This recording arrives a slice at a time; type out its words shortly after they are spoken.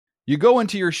You go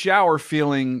into your shower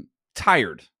feeling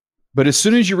tired, but as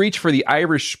soon as you reach for the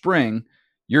Irish Spring,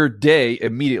 your day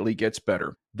immediately gets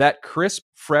better. That crisp,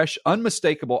 fresh,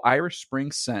 unmistakable Irish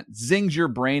Spring scent zings your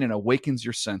brain and awakens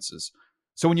your senses.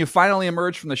 So when you finally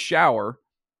emerge from the shower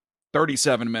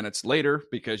 37 minutes later,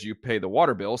 because you pay the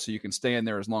water bill so you can stay in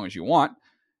there as long as you want,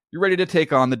 you're ready to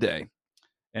take on the day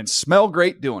and smell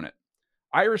great doing it.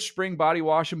 Irish Spring Body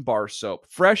Wash and Bar Soap.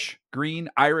 Fresh, green,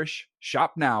 Irish.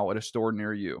 Shop now at a store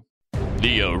near you.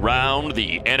 The Around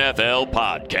the NFL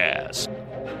podcast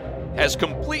has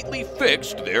completely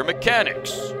fixed their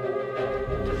mechanics.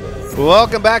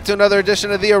 Welcome back to another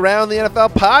edition of the Around the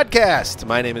NFL podcast.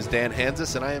 My name is Dan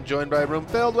Hansis, and I am joined by a room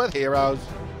filled with heroes.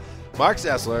 Mark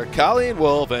Sessler, Colleen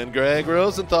Wolfe, and Greg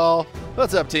Rosenthal.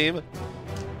 What's up, team?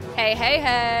 Hey, hey,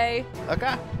 hey.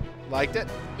 Okay. Liked it?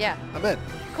 Yeah. I'm in.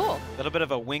 Cool. A little bit of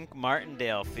a Wink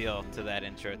Martindale feel to that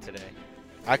intro today.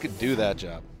 I could do that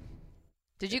job.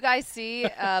 Did you guys see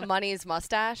Money's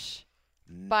mustache,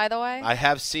 by the way? I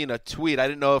have seen a tweet. I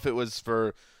didn't know if it was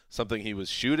for something he was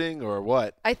shooting or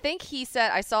what. I think he said,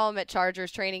 I saw him at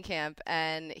Chargers training camp,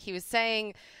 and he was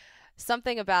saying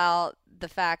something about the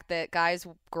fact that guys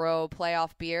grow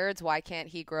playoff beards. Why can't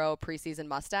he grow a preseason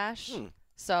mustache?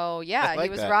 So, yeah, like he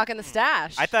was that. rocking the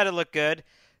stash. I thought it looked good.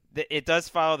 It does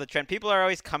follow the trend. People are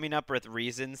always coming up with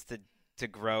reasons to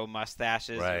grow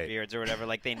mustaches or beards or whatever.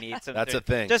 Like they need something. That's a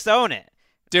thing. Just own it.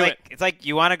 Do it. It's like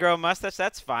you want to grow a mustache?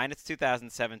 That's fine. It's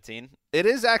 2017. It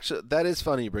is actually, that is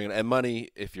funny you bring it. And Money,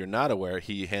 if you're not aware,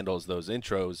 he handles those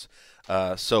intros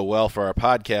so well for our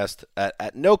podcast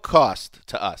at no cost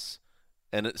to us.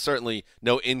 And it's certainly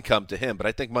no income to him, but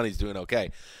I think Money's doing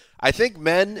okay. I think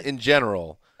men in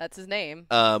general. That's his name.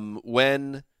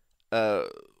 If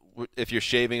you're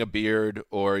shaving a beard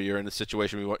or you're in a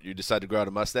situation where you decide to grow out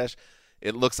a mustache,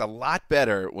 it looks a lot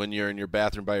better when you're in your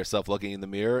bathroom by yourself looking in the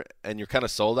mirror and you're kind of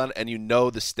sold on it and you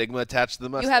know the stigma attached to the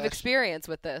mustache. You have experience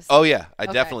with this. Oh, yeah. I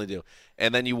definitely do.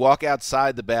 And then you walk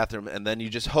outside the bathroom and then you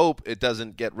just hope it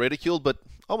doesn't get ridiculed, but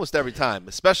almost every time,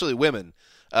 especially women,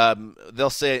 they'll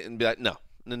say it and be like, no.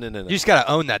 You just got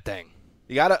to own that thing.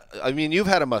 You got to – I mean, you've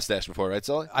had a mustache before, right,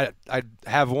 Sully? I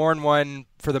have worn one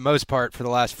for the most part for the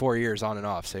last 4 years on and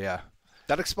off, so yeah.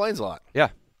 That explains a lot. Yeah.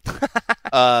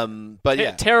 But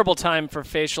yeah. Terrible time for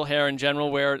facial hair in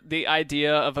general, where the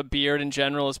idea of a beard in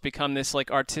general has become this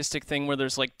like artistic thing where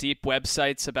there's like deep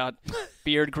websites about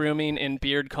beard grooming and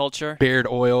beard culture. Beard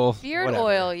oil. Beard whatever.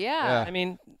 oil, yeah. I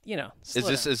mean, you know.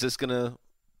 Is this going to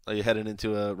 – are you heading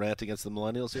into a rant against the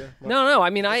millennials here? Mark? No.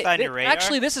 I mean,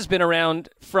 actually, this has been around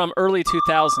from early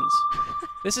 2000s.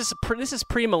 This is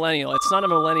pre-millennial. It's not a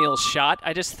millennial shot.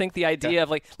 I just think the idea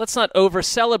of like, let's not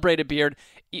over-celebrate a beard.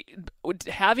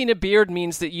 Having a beard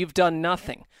means that you've done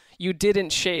nothing. You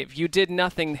didn't shave. You did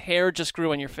nothing. Hair just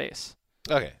grew on your face.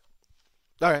 Okay.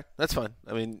 All right. That's fine.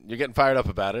 I mean, you're getting fired up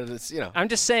about it. It's, I'm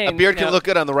just saying. A beard can look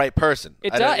good on the right person.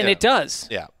 It does, and it does.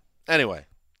 Yeah. Anyway.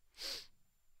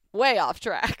 Way off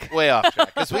track.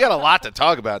 Because we got a lot to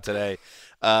talk about today.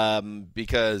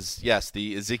 Because, yes,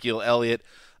 the Ezekiel Elliott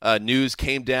news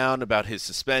came down about his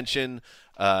suspension,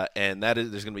 and there's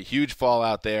going to be huge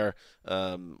fallout there.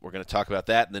 We're going to talk about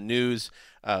that in the news.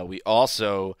 We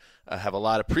also have a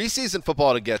lot of preseason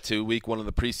football to get to. Week 1 of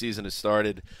the preseason has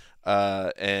started,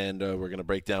 and we're going to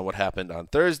break down what happened on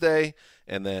Thursday,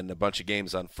 and then a bunch of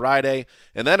games on Friday.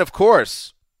 And then, of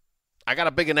course, I got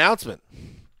a big announcement.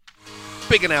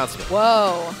 Big announcement.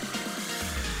 Whoa.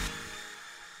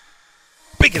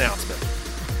 Big announcement.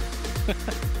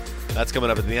 That's coming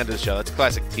up at the end of the show. That's a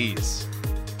classic tease.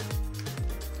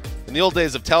 In the old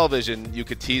days of television, you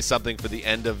could tease something for the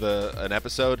end of an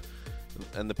episode,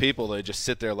 and the people, they just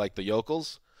sit there like the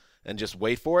yokels and just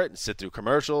wait for it and sit through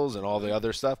commercials and all the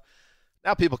other stuff.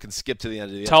 Now people can skip to the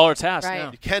end of the Taller task Right.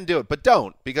 now. You can do it, but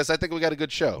don't, because I think we got a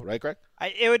good show. Right, Greg?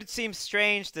 It would seem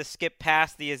strange to skip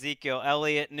past the Ezekiel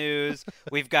Elliott news.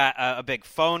 We've got a big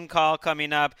phone call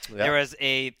coming up. Yeah. There was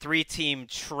a 3-team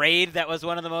trade that was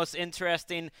one of the most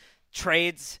interesting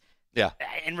trades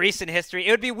in recent history.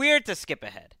 It would be weird to skip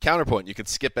ahead. Counterpoint, you could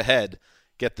skip ahead,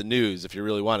 get the news if you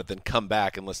really want it, then come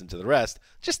back and listen to the rest.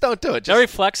 Just don't do it. Very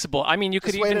flexible. I mean, you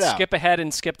could just wait even it out. skip ahead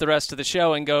and skip the rest of the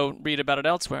show and go read about it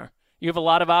elsewhere. You have a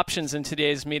lot of options in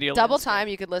today's media Double landscape. time,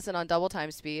 you could listen on double time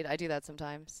speed. I do that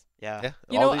sometimes. Yeah.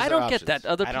 You all know, these I are don't options. get that.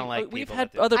 Other I don't people, like we've people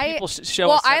had that do other I- people show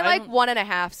Well, us that. I like don't-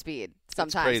 1.5 speed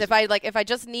sometimes. crazy. If I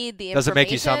just need the information, Does it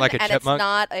make you sound like a and chipmunk?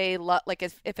 it's not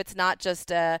if it's not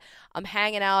just I'm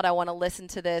hanging out, I want to listen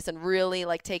to this and really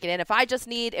like take it in. If I just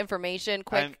need information,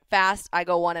 quick, fast, I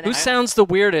go 1.5. Who sounds the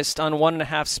weirdest on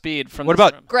 1.5 speed from What this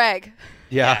about- room? Greg?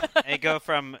 Yeah. They go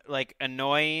from like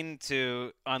annoying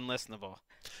to unlistenable.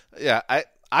 Yeah,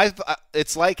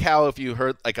 It's like how if you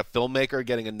heard like a filmmaker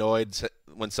getting annoyed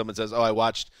when someone says, "Oh, I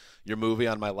watched your movie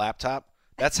on my laptop."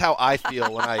 That's how I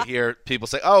feel when I hear people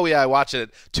say, "Oh yeah, I watch it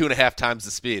at 2.5 times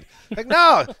the speed." Like,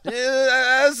 no,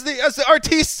 as the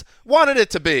artiste wanted it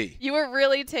to be. You were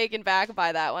really taken back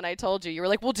by that when I told you. You were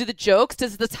like, "Well, do the jokes?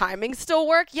 Does the timing still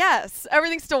work?" Yes,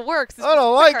 everything still works. I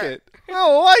don't like it. I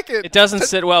don't like it. It doesn't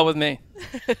sit well with me.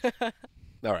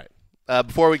 All right.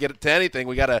 Before we get to anything,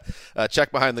 we got to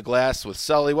check behind the glass with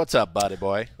Sully. What's up, buddy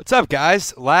boy? What's up,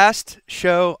 guys? Last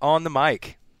show on the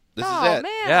mic. This is it.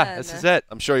 Man. Yeah, this is it.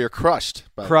 I'm sure you're crushed.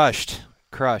 Crushed.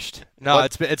 No,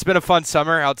 What? it's been a fun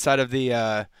summer outside of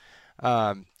the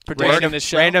Producing this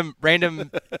show.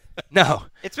 random. No,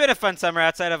 It's been a fun summer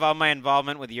outside of all my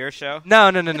involvement with your show.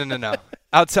 no.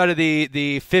 Outside of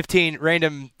the 15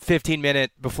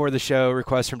 minute before the show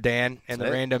request from Dan and the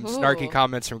random snarky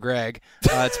comments from Greg,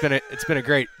 it's been a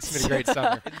great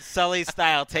summer. In Sully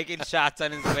style, taking shots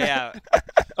on his way out.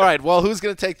 All right. Well, who's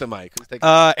going to take the mic?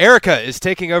 Erica is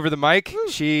taking over the mic.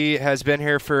 She has been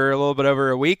here for a little bit over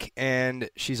a week, and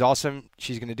she's awesome.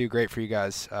 She's going to do great for you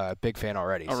guys. Big fan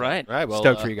already. All right. All right. Well,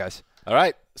 Stoked for you guys. All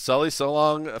right. Sully, so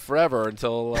long forever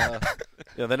until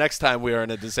the next time we are in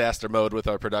a disaster mode with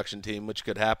our production team, which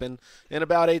could happen in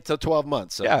about 8 to 12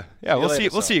 months. So Yeah. We'll see.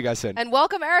 later, We'll see you guys soon. And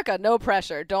welcome, Erica. No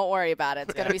pressure. Don't worry about it.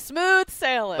 It's going to be smooth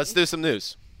sailing. Let's do some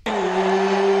news. Football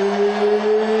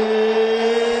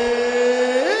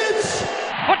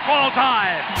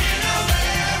time.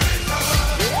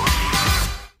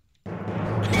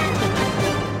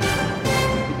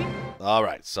 All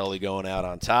right. Sully going out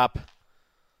on top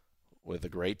with a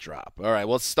great drop. All right,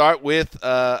 let's start with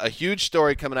a huge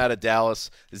story coming out of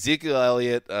Dallas. Ezekiel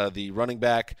Elliott, the running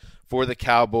back for the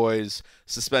Cowboys,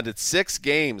 suspended 6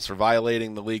 games for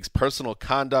violating the league's personal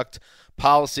conduct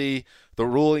policy. The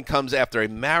ruling comes after a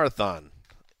marathon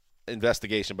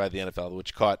investigation by the NFL,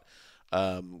 which got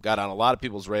on a lot of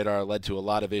people's radar, led to a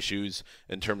lot of issues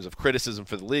in terms of criticism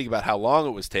for the league about how long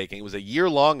it was taking. It was a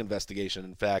year-long investigation,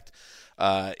 in fact,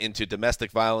 into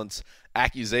domestic violence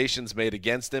accusations made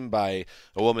against him by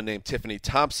a woman named Tiffany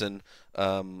Thompson,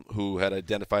 who had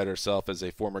identified herself as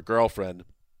a former girlfriend.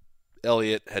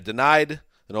 Elliott had denied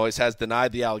and always has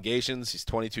denied the allegations. He's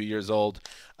 22 years old,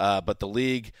 but the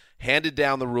league handed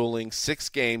down the ruling, 6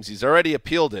 games. He's already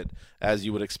appealed it, as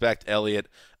you would expect, Elliott.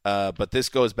 But this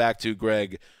goes back to,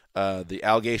 Greg, the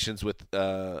allegations with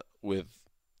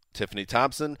Tiffany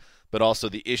Thompson, but also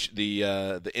the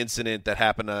incident that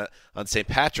happened on St.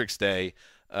 Patrick's Day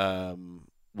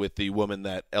with the woman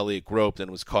that Elliott groped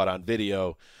and was caught on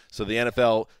video. So the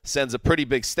NFL sends a pretty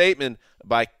big statement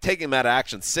by taking him out of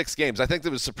action, 6 games. I think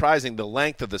it was surprising the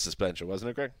length of the suspension,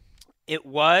 wasn't it, Greg? It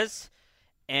was,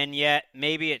 and yet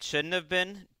maybe it shouldn't have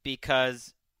been,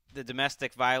 because the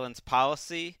domestic violence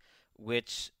policy,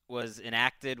 which was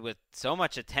enacted with so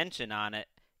much attention on it,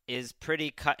 is pretty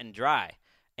cut and dry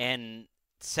and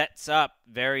sets up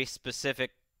very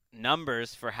specific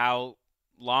numbers for how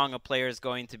long a player is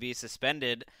going to be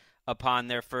suspended upon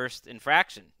their first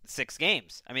infraction, 6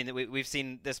 games. I mean, we've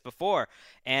seen this before.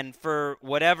 And for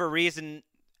whatever reason,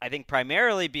 I think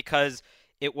primarily because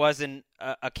it wasn't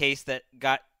a case that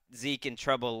got Zeke in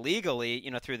trouble legally,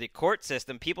 through the court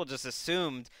system, people just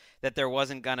assumed that there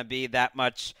wasn't going to be that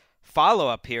much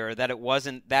follow-up here, that it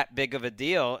wasn't that big of a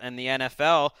deal. And the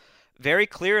NFL very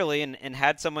clearly, and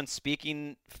had someone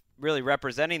speaking, really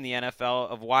representing the NFL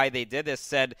of why they did this,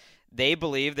 said they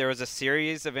believe there was a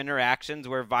series of interactions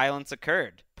where violence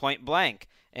occurred, point blank,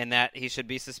 and that he should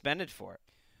be suspended for it.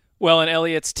 Well, and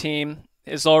Elliott's team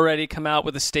has already come out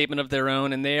with a statement of their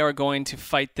own, and they are going to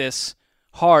fight this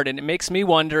hard. And it makes me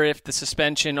wonder if the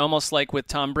suspension, almost like with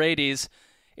Tom Brady's,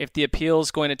 if the appeal is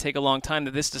going to take a long time,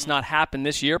 that this does not happen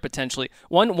this year potentially.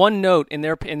 One note in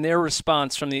their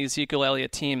response from the Ezekiel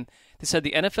Elliott team, they said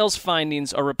the NFL's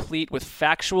findings are replete with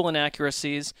factual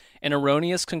inaccuracies and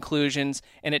erroneous conclusions,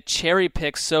 and it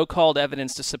cherry-picks so-called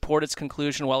evidence to support its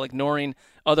conclusion while ignoring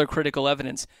other critical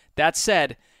evidence. That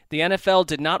said, the NFL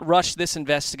did not rush this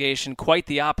investigation, quite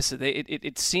the opposite.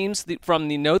 It seems from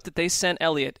the note that they sent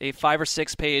Elliott, a 5 or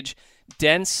 6 page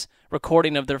dense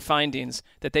recording of their findings,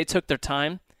 that they took their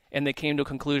time and they came to a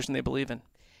conclusion they believe in.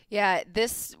 Yeah,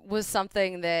 this was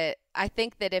something that I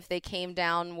think that if they came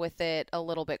down with it a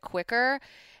little bit quicker,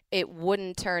 it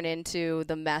wouldn't turn into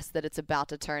the mess that it's about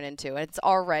to turn into. It's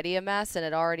already a mess, and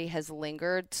it already has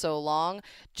lingered so long.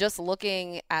 Just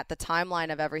looking at the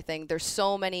timeline of everything, there's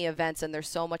so many events and there's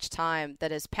so much time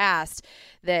that has passed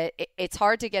that it's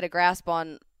hard to get a grasp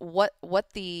on what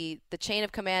the chain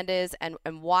of command is and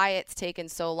why it's taken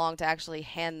so long to actually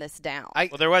hand this down.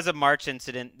 Well, there was a March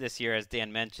incident this year, as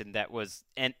Dan mentioned, that was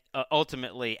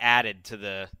ultimately added to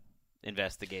the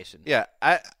investigation. Yeah,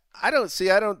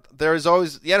 there's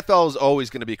always, the NFL is always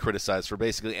going to be criticized for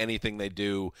basically anything they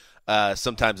do.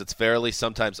 Sometimes it's fairly,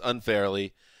 sometimes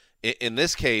unfairly. In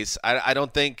this case, I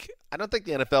don't think the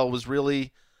NFL was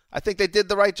really, I think they did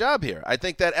the right job here. I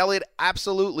think that Elliott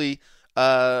absolutely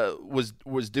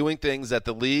was doing things that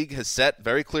the league has set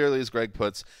very clearly, as Greg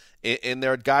puts, in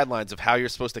their guidelines of how you're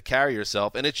supposed to carry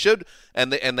yourself, and it should.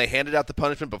 And they handed out the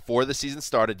punishment before the season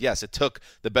started. Yes, it took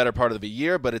the better part of a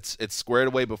year, but it's squared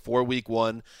away before week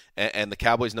 1, and the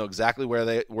Cowboys know exactly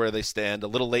where they stand. A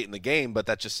little late in the game, but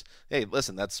hey,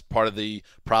 listen, that's part of the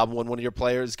problem when one of your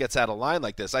players gets out of line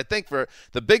like this. I think for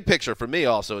the big picture for me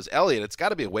also is Elliott. It's got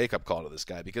to be a wake up call to this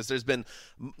guy, because there's been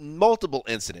multiple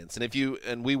incidents,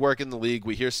 and we work in the league,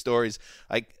 we hear stories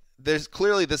like. There's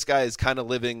clearly this guy is kind of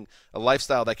living a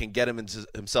lifestyle that can get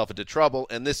himself into trouble,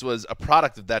 and this was a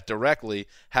product of that directly.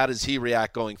 How does he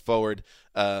react going forward?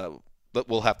 But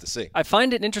we'll have to see. I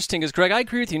find it interesting because, Greg, I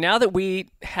agree with you. Now that we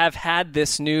have had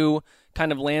this new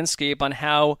kind of landscape on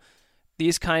how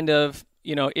these kind of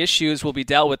issues will be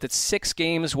dealt with, that 6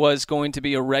 games was going to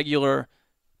be a regular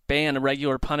ban, a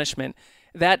regular punishment,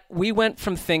 that we went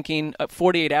from thinking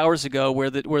 48 hours ago where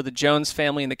the Jones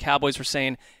family and the Cowboys were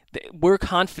saying, we're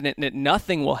confident that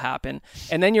nothing will happen.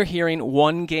 And then you're hearing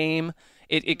 1 game.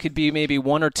 It could be maybe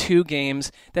 1 or 2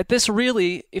 games. That this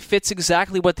really fits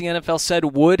exactly what the NFL said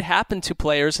would happen to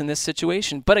players in this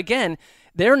situation. But again,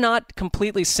 they're not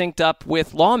completely synced up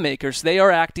with lawmakers. They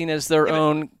are acting as their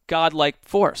own godlike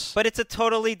force. But it's a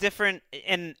totally different.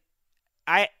 And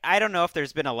I don't know if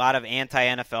there's been a lot of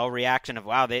anti-NFL reaction of,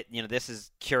 wow, this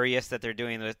is curious that they're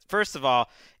doing this. First of all,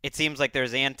 it seems like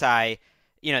there's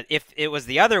if it was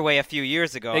the other way a few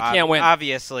years ago, they can't win.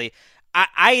 Obviously.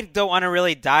 I don't want to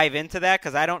really dive into that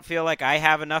because I don't feel like I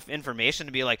have enough information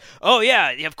to be like, oh, yeah,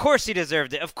 of course he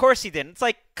deserved it. Of course he didn't. It's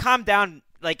like, calm down.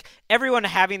 Like, everyone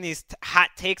having these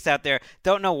hot takes out there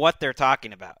don't know what they're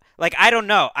talking about. Like, I don't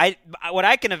know. What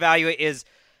I can evaluate is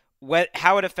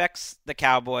how it affects the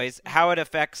Cowboys, how it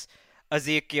affects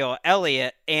Ezekiel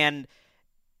Elliott, and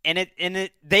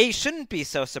they shouldn't be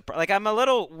so surprised. Like, I'm a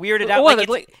little weirded out.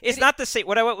 It's not the same.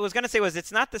 What I was going to say was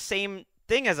it's not the same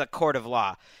thing as a court of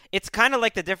law. It's kind of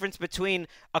like the difference between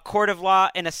a court of law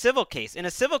and a civil case. In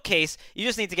a civil case, you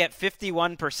just need to get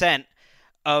 51%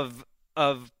 of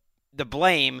the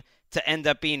blame to end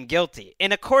up being guilty.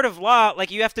 In a court of law, like,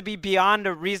 you have to be beyond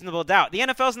a reasonable doubt. The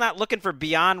NFL's not looking for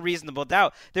beyond reasonable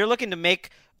doubt. They're looking to make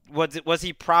was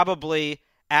he probably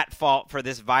at fault for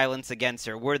this violence against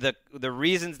her? Were the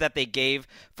reasons that they gave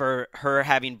for her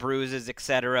having bruises,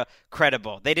 etc.,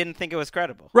 credible? They didn't think it was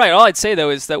credible. Right. All I'd say, though,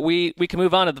 is that we can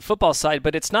move on to the football side,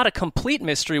 but it's not a complete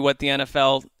mystery what the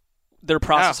NFL, their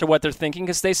process or what they're thinking,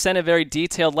 because they sent a very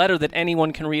detailed letter that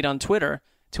anyone can read on Twitter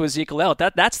to Ezekiel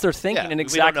Elliott. That's their thinking and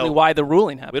exactly why the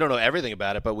ruling happened. We don't know everything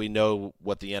about it, but we know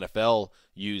what the NFL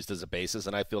used as a basis,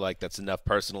 and I feel like that's enough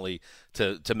personally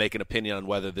to make an opinion on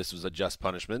whether this was a just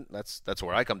punishment. That's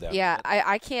where I come down. Yeah,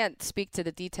 I can't speak to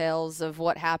the details of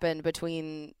what happened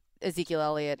between Ezekiel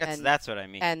Elliott that's what I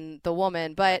mean. And the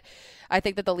woman, but I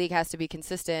think that the league has to be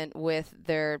consistent with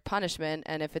their punishment,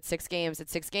 and if it's 6 games,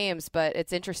 it's 6 games. But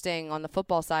it's interesting on the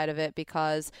football side of it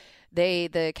because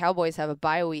the Cowboys have a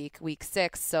bye week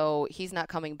 6, so he's not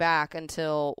coming back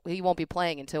he won't be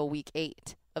playing until week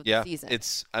 8 of the season.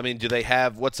 Do they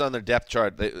have what's on their depth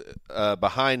chart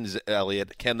behind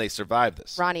Elliott? Can they survive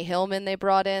this? Ronnie Hillman they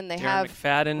brought in. They Darren have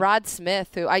McFadden. Rod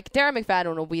Smith, Darren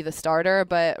McFadden will be the starter,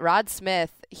 but Rod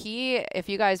Smith, if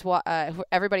you guys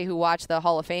everybody who watched the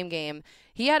Hall of Fame game,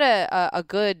 he had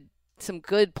some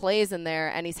good plays in there,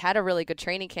 and he's had a really good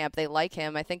training camp. They like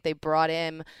him. I think they brought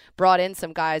in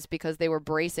some guys because they were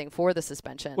bracing for the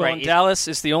suspension. Well, Dallas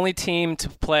is the only team to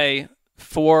play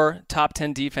 4 top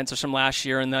 10 defenses from last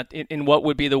year in what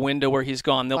would be the window where he's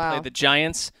gone. They'll play the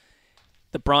Giants,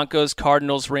 the Broncos,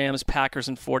 Cardinals, Rams, Packers,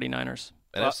 and 49ers.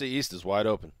 NFC East is wide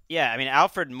open. Yeah,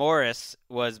 Alfred Morris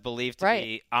was believed to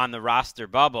be on the roster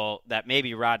bubble, that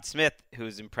maybe Rod Smith,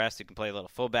 who's impressed, who can play a little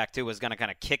fullback too, was going to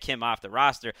kind of kick him off the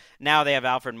roster. Now they have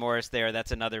Alfred Morris there.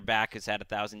 That's another back who's had a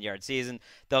 1,000-yard season.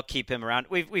 They'll keep him around.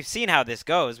 We've seen how this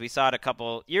goes. We saw it a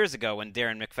couple years ago when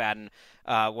Darren McFadden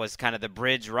was kind of the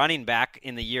bridge running back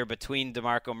in the year between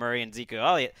DeMarco Murray and Ezekiel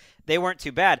Elliott. They weren't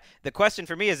too bad. The question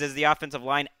for me is the offensive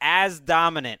line as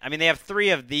dominant? They have 3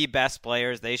 of the best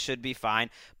players. They should be fine.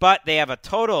 But they have a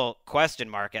total real question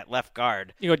mark at left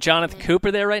guard. You know, Jonathan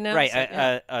Cooper there right now? Right, So,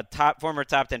 yeah. a former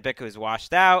top 10 pick who's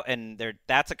washed out, and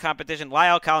that's a competition.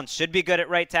 Lyle Collins should be good at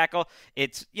right tackle.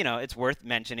 It's worth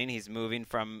mentioning he's moving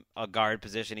from a guard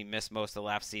position. He missed most of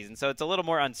last season, so it's a little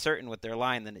more uncertain with their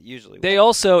line than it usually was. They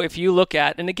also, if you look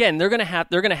at, and again, they're going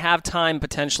to have time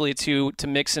potentially to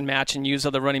mix and match and use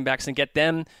other running backs and get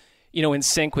them, in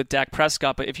sync with Dak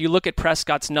Prescott. But if you look at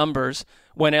Prescott's numbers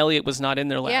when Elliott was not in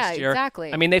there last year,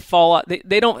 exactly. I mean, they fall.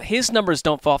 They don't. His numbers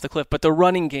don't fall off the cliff, but the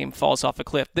running game falls off a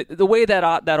cliff. The way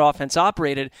that offense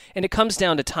operated, and it comes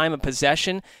down to time of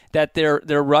possession. That their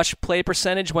rush play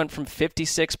percentage went from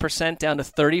 56% down to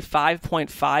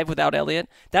 35.5 without Elliott.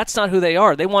 That's not who they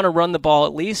are. They want to run the ball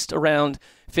at least around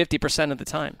 50% of the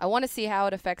time. I want to see how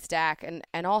it affects Dak,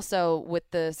 and also with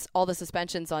all the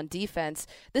suspensions on defense.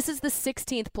 This is the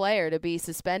 16th player to be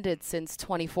suspended since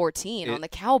 2014 on the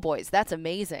Cowboys. That's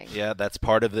amazing. Yeah, that's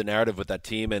part of the narrative with that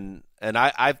team, and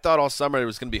I thought all summer it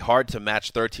was going to be hard to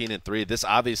match 13-3. This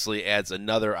obviously adds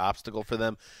another obstacle for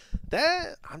them.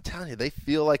 I'm telling you, they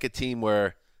feel like a team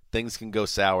where things can go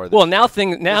sour. Well,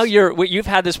 you've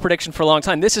had this prediction for a long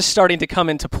time. This is starting to come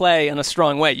into play in a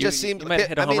strong way. You might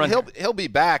hit a home run. He'll be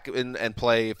back and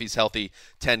play if he's healthy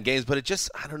 10 games, but it just,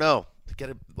 I don't know, get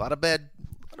a lot of bad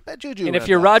juju. And if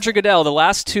you're Roger Goodell, the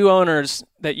last two owners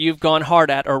that you've gone hard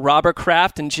at are Robert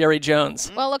Kraft and Jerry Jones.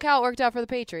 Well, look how it worked out for the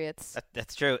Patriots.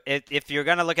 That's true. If you're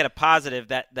going to look at a positive,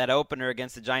 that opener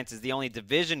against the Giants is the only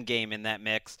division game in that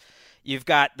mix. You've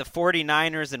got the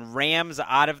 49ers and Rams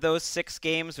out of those 6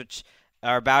 games, which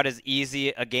are about as easy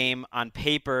a game on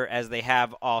paper as they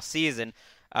have all season.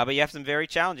 But you have some very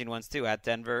challenging ones, too, at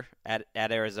Denver, at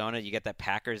Arizona. You get that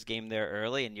Packers game there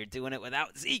early, and you're doing it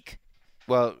without Zeke.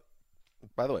 Well,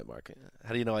 by the way, Mark,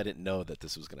 how do you know I didn't know that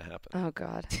this was going to happen? Oh,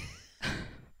 God.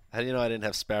 How do you know I didn't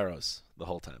have sparrows the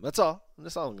whole time? That's all.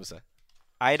 That's all I'm going to say.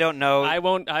 I don't know. I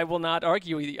will not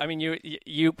argue with you. I mean,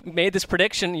 you made this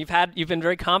prediction. You've been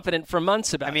very confident for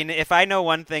months about it. I mean, if I know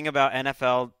one thing about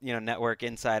NFL, Network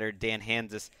insider Dan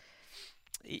Hansis,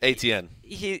 ATN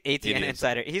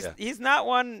insider. He's not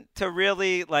one to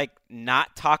really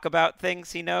not talk about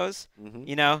things he knows. Mm-hmm.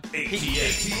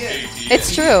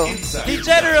 It's true. He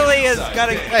generally is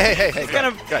gonna. Hey, gonna.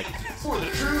 For the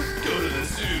truth, go to the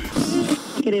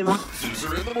Zeus. Zeus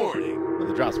are in the morning. When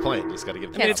the drop's playing, you just got to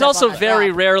give it. I mean, it's also very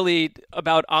rarely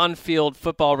about on-field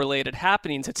football-related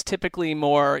happenings. It's typically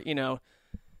more,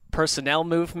 personnel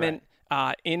movement,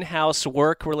 in-house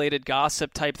work-related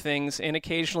gossip type things, and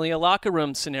occasionally a locker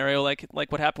room scenario like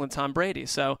what happened with Tom Brady.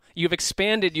 So you've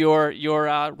expanded your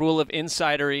rule of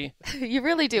insidery. You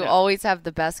really do always have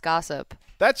the best gossip.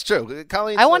 That's true.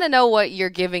 Colleen, I want to know what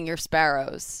you're giving your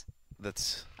sparrows.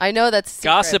 I know that's secret,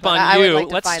 gossip on you.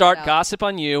 Like Let's start gossip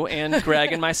on you and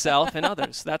Greg and myself and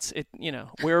others. That's it.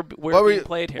 We're being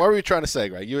played here. What were you trying to say,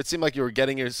 Greg? It seemed like you were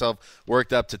getting yourself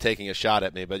worked up to taking a shot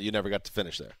at me, but you never got to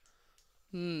finish there.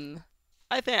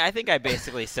 I think I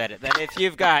basically said it. That if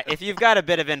you've got a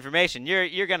bit of information,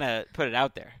 you're gonna put it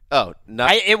out there. Oh,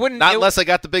 unless I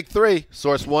got the big 3: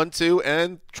 source 1, 2,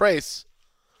 and trace.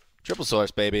 Triple source,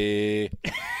 baby.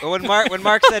 When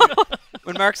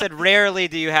Mark said rarely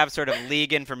do you have sort of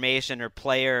league information or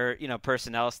player,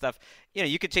 personnel stuff,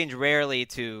 you could change rarely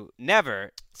to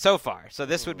never so far. So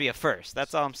this would be a first.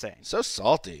 That's all I'm saying. So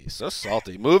salty.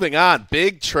 Moving on.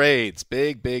 Big trades.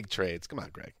 Big trades. Come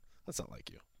on, Greg. That's not like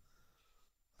you.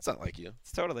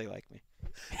 It's totally like me.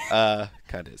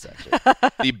 Kind of is, actually.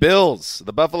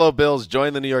 The Buffalo Bills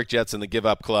join the New York Jets in the Give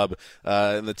Up Club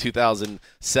in the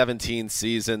 2017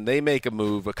 season. They make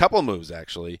a couple of moves,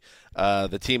 actually.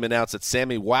 The team announced that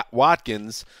Sammy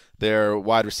Watkins, their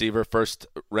wide receiver,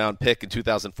 first-round pick in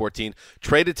 2014,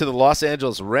 traded to the Los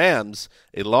Angeles Rams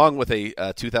along with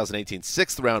a 2018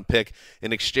 sixth-round pick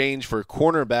in exchange for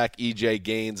cornerback E.J.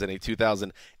 Gaines and a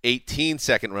 2018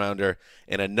 second-rounder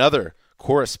and another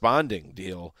corresponding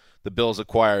deal. The Bills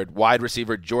acquired wide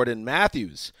receiver Jordan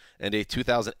Matthews and a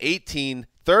 2018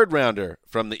 third-rounder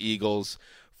from the Eagles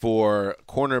for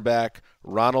cornerback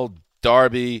Ronald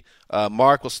Darby.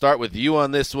 Mark, we'll start with you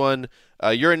on this one.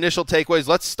 Your initial takeaways.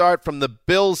 Let's start from the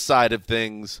Bills side of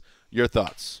things. Your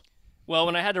thoughts. Well,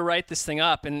 when I had to write this thing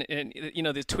up and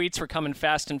the tweets were coming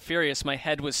fast and furious, my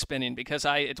head was spinning because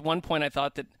at one point I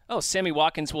thought that, Sammy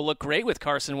Watkins will look great with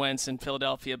Carson Wentz in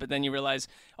Philadelphia, but then you realize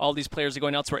all these players are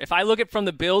going elsewhere. If I look at it from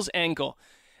the Bills' angle,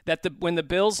 that when the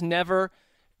Bills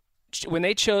when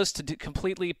they chose to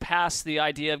completely pass the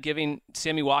idea of giving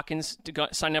Sammy Watkins to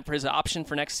sign up for his option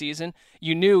for next season,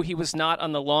 you knew he was not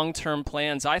on the long-term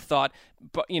plans. I thought,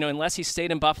 but unless he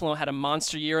stayed in Buffalo, had a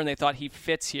monster year, and they thought he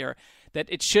fits here, that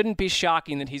it shouldn't be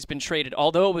shocking that he's been traded.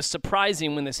 Although it was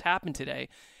surprising when this happened today,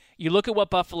 You look at what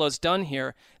Buffalo's done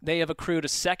here. They have accrued a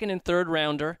second and third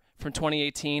rounder from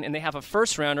 2018, and they have a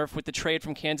first rounder with the trade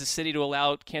from Kansas City to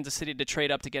allow Kansas City to trade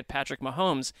up to get Patrick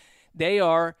Mahomes. They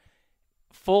are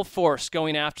full force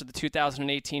going after the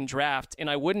 2018 draft, and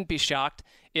I wouldn't be shocked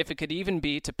if it could even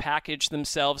be to package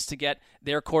themselves to get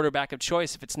their quarterback of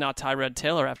choice if it's not Tyrod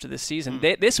Taylor after this season.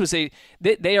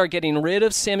 They are getting rid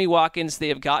of Sammy Watkins. They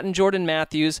have gotten Jordan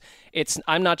Matthews.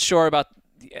 I'm not sure about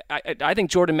I think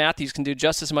Jordan Matthews can do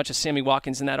just as much as Sammy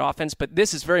Watkins in that offense, but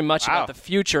this is very much about the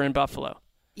future in Buffalo.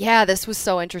 Yeah, this was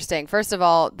so interesting. First of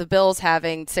all, the Bills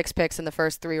having 6 picks in the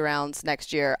first 3 rounds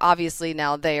next year. Obviously,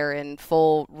 now they are in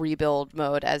full rebuild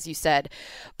mode, as you said.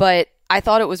 But I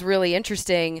thought it was really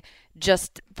interesting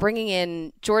just bringing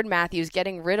in Jordan Matthews,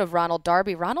 getting rid of Ronald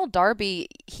Darby. Ronald Darby,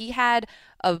 he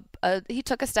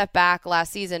took a step back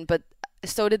last season, but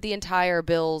so did the entire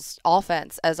Bills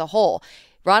offense as a whole.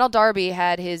 Ronald Darby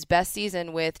had his best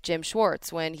season with Jim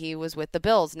Schwartz when he was with the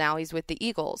Bills. Now he's with the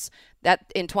Eagles.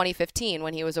 That in 2015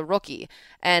 when he was a rookie.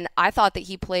 And I thought that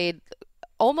he played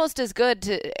almost as good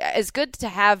to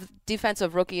have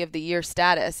defensive rookie of the year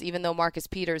status, even though Marcus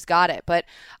Peters got it. But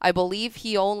I believe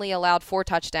he only allowed 4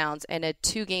 touchdowns in a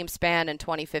 2-game span in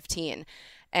 2015.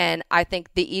 And I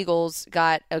think the Eagles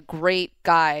got a great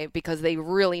guy because they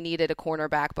really needed a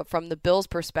cornerback. But from the Bills'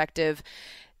 perspective,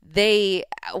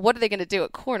 what are they going to do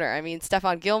at corner? I mean,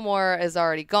 Stephon Gilmore is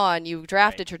already gone. You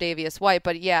drafted Tre'Davious White,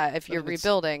 but yeah, if you're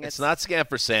rebuilding, it's not scam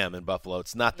for Sam in Buffalo.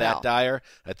 It's not that dire.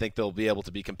 I think they'll be able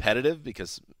to be competitive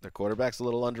because their quarterback's a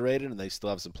little underrated and they still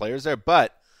have some players there.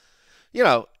 But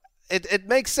it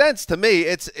makes sense to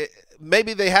me.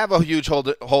 Maybe they have a huge hole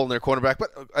in their cornerback,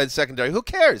 but in secondary, who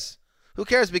cares? Who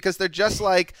cares? Because they're just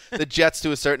like the Jets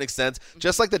to a certain extent,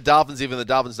 just like the Dolphins, even the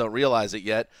Dolphins don't realize it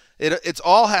yet. It's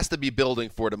all has to be building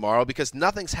for tomorrow because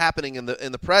nothing's happening in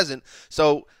the present.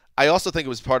 So I also think it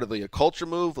was part of a culture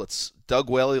move. Doug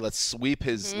Whaley, let's sweep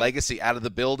his legacy out of the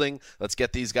building. Let's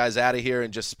get these guys out of here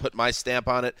and just put my stamp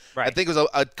on it. Right. I think it was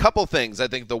a couple things. I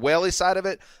think the Whaley side of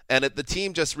it and the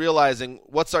team just realizing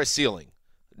what's our ceiling.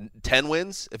 10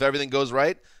 wins if everything goes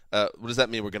right. What does that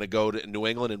mean? We're going to go to New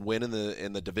England and win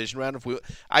in the division round?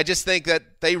 I just think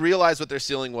that they realized what their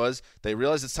ceiling was. They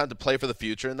realized it's time to play for the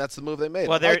future, and that's the move they made.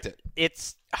 Well, I liked it.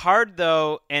 It's hard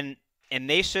though, and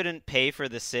they shouldn't pay for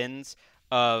the sins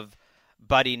of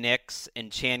Buddy Nix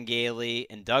and Chan Gailey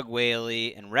and Doug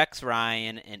Whaley and Rex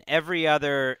Ryan and every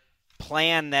other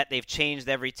plan that they've changed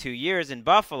every 2 years in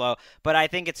Buffalo. But I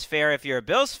think it's fair if you're a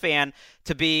Bills fan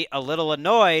to be a little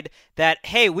annoyed that,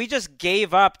 hey, we just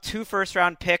gave up 2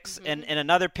 first-round picks and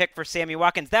another pick for Sammy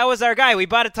Watkins. That was our guy. We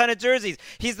bought a ton of jerseys.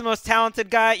 He's the most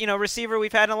talented guy, receiver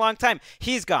we've had in a long time.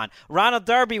 He's gone. Ronald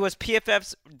Darby was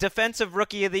PFF's Defensive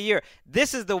Rookie of the Year.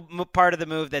 This is the part of the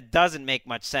move that doesn't make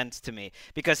much sense to me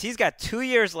because he's got 2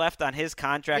 years left on his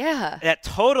contract. Yeah. That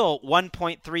total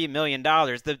 $1.3 million.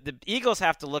 The Eagles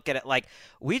have to look at it like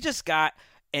we just got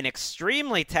an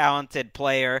extremely talented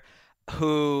player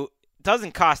who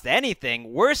doesn't cost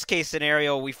anything. Worst case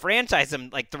scenario, we franchise him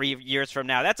like 3 years from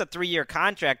now. That's a 3-year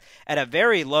contract at a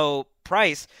very low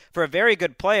price for a very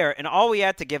good player. And all we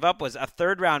had to give up was a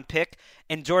 3rd-round pick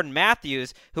and Jordan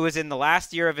Matthews, who was in the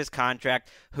last year of his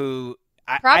contract, who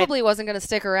probably wasn't going to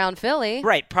stick around Philly.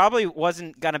 Right. Probably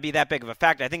wasn't going to be that big of a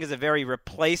factor. I think is a very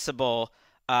replaceable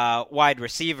wide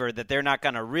receiver that they're not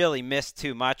going to really miss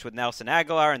too much with Nelson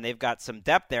Aguilar, and they've got some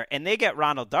depth there. And they get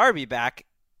Ronald Darby back.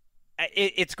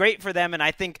 It's great for them, and I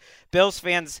think Bills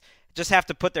fans just have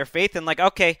to put their faith in,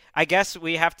 okay, I guess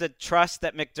we have to trust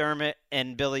that McDermott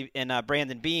and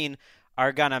Brandon Beane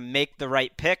are going to make the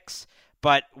right picks.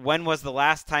 But when was the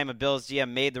last time a Bills GM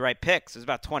made the right picks? It was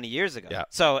about 20 years ago. Yeah.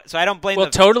 So I don't blame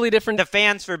totally different. The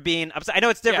fans for being upset. I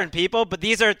know it's different people, but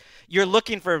you're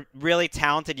looking for really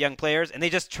talented young players, and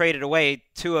they just traded away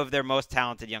 2 of their most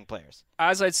talented young players.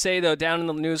 As I'd say, though, down in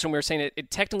the newsroom, we were saying it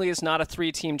technically is not a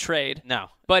 3-team trade. No.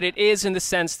 But it is in the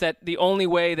sense that the only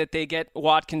way that they get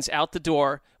Watkins out the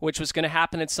door, which was going to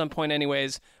happen at some point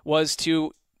anyways, was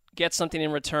to get something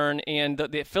in return. And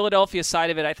the Philadelphia side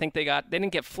of it, I think they didn't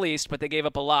get fleeced, but they gave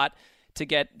up a lot to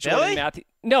get Jordan Matthews.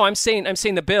 No, I'm saying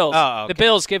the Bills. Oh, okay. The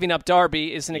Bills giving up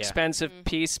Darby is an expensive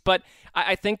piece, but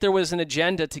I think there was an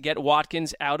agenda to get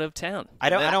Watkins out of town. I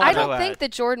don't think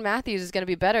that Jordan Matthews is going to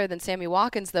be better than Sammy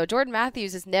Watkins, though. Jordan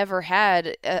Matthews has never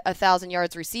had 1,000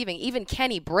 yards receiving. Even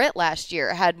Kenny Britt last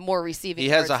year had more receiving. He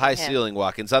has a high ceiling,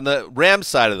 Watkins. On the Rams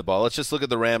side of the ball, let's just look at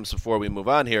the Rams before we move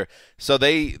on here. So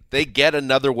they get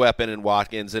another weapon in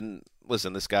Watkins, and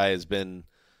listen, this guy has been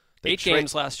 8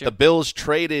 games last year. The Bills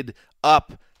traded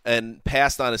up and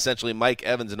passed on essentially Mike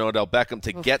Evans and Odell Beckham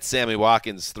to get Sammy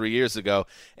Watkins 3 years ago.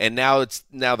 And now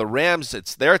the Rams,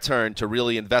 it's their turn to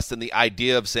really invest in the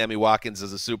idea of Sammy Watkins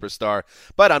as a superstar.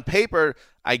 But on paper,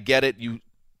 I get it. You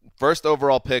first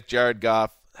overall pick, Jared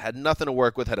Goff, had nothing to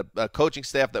work with, had a coaching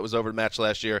staff that was overmatched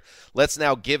last year. Let's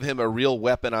now give him a real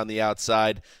weapon on the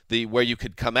outside. Where you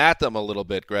could come at them a little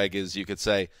bit, Greg, is you could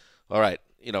say, all right,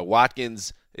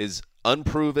 Watkins is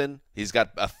unproven. He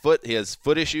has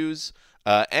foot issues.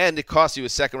 And it costs you a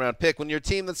second-round pick. When you're a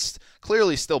team that's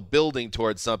clearly still building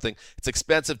towards something, it's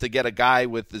expensive to get a guy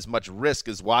with as much risk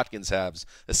as Watkins has,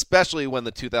 especially when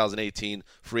the 2018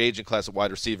 free agent class of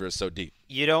wide receiver is so deep.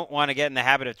 You don't want to get in the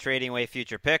habit of trading away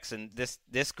future picks, and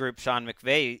this group, Sean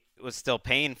McVay, was still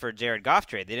paying for Jared Goff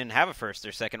trade. They didn't have a first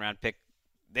or second-round pick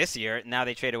this year. Now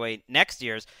they trade away next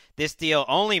year's. This deal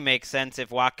only makes sense if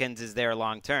Watkins is there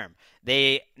long-term.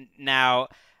 They now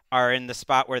are in the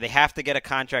spot where they have to get a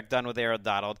contract done with Aaron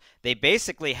Donald. They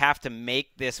basically have to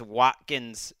make this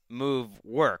Watkins move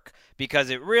work because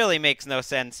it really makes no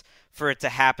sense for it to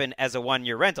happen as a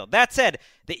one-year rental. That said,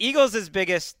 the Eagles'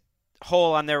 biggest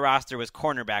hole on their roster was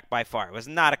cornerback by far. It was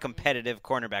not a competitive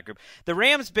cornerback group. The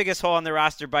Rams' biggest hole on their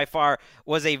roster by far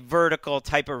was a vertical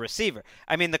type of receiver.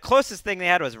 I mean, the closest thing they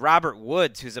had was Robert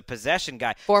Woods, who's a possession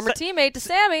guy. Former teammate to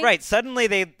Sammy. Right. Suddenly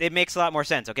it makes a lot more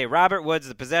sense. Okay, Robert Woods,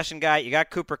 the possession guy. You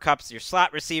got Cooper Kupp, your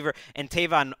slot receiver, and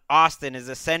Tavon Austin is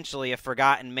essentially a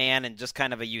forgotten man and just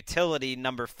kind of a utility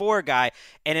number 4 guy,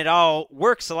 and it all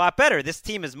works a lot better. This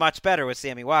team is much better with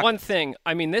Sammy Watkins. One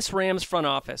thing, this Rams front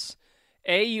office,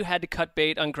 you had to cut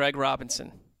bait on Greg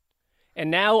Robinson.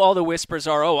 And now all the whispers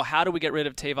are, how do we get rid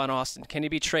of Tavon Austin? Can he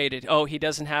be traded? He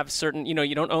doesn't have certain,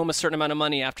 you don't owe him a certain amount of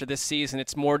money after this season.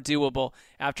 It's more doable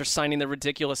after signing the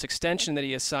ridiculous extension that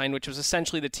he has signed, which was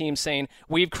essentially the team saying,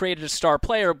 we've created a star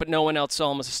player, but no one else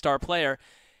saw him as a star player.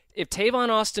 If Tavon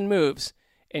Austin moves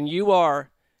and you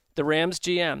are the Rams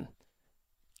GM,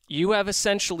 you have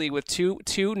essentially, with two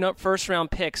first-round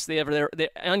picks,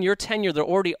 on your tenure, they're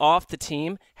already off the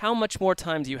team. How much more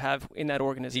time do you have in that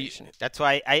organization? That's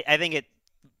why I think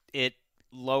it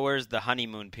lowers the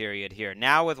honeymoon period here.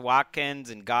 Now with Watkins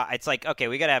and Goff, it's like, okay,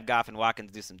 we got to have Goff and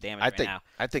Watkins do some damage now.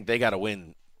 I think they got to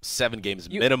win 7 games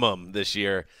minimum this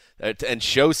year and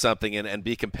show something and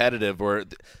be competitive, or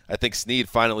I think Snead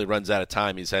finally runs out of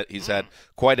time. He's had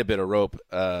quite a bit of rope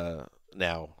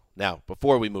now,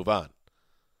 before we move on.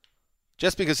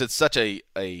 Just because it's such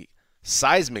a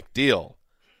seismic deal,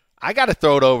 I got to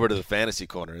throw it over to the fantasy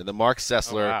corner, in the Mark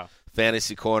Sessler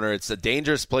fantasy corner. It's a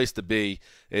dangerous place to be.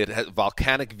 It has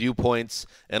volcanic viewpoints,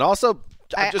 and also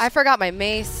I forgot my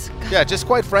mace. Yeah, just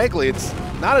quite frankly, it's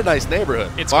not a nice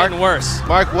neighborhood. It's getting worse.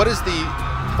 Mark, what is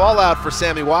the fallout for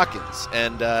Sammy Watkins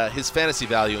and his fantasy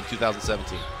value in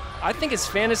 2017? I think his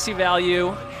fantasy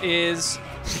value is...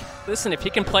 Listen, if he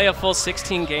can play a full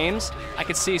 16 games, I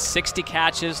could see 60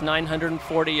 catches,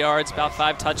 940 yards, about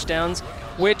 5 touchdowns,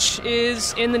 which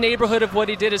is in the neighborhood of what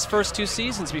he did his first 2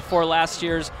 seasons before last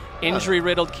year's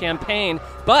injury-riddled campaign.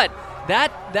 But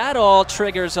that all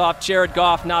triggers off Jared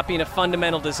Goff not being a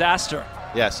fundamental disaster.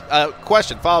 Yes.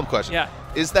 Follow-up question. Yeah.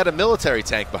 Is that a military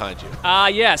tank behind you?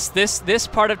 Yes. This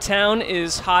part of town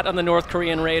is hot on the North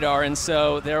Korean radar, and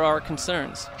so there are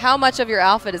concerns. How much of your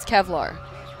outfit is Kevlar?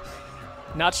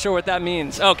 Not sure what that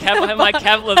means. Oh,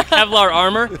 Kevlar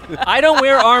armor? I don't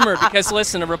wear armor because,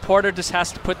 listen, a reporter just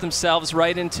has to put themselves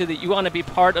right into you want to be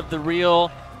part of the real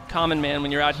common man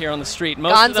when you're out here on the street.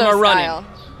 Most of them are running.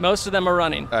 Most of them are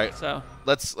running. All right. So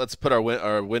let's put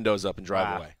our windows up and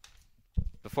drive away.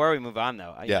 Before we move on,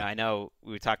 though, I know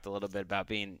we talked a little bit about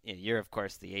being you're, of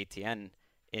course, the ATN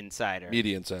insider.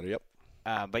 Media insider, yep.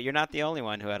 But you're not the only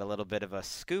one who had a little bit of a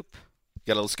scoop.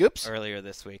 Got a little scoops? Earlier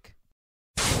this week.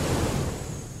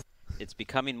 It's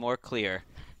becoming more clear,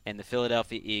 and the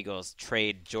Philadelphia Eagles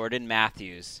trade Jordan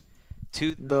Matthews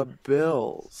to the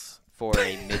Bills for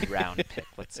a mid-round pick.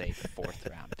 Let's say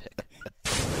 4th-round pick.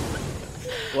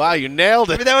 Wow, you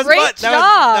nailed it. I mean, that was Great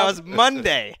job. That was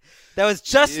Monday. That was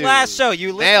just last show.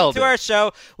 You listened to our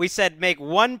show. We said make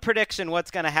one prediction what's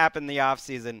going to happen in the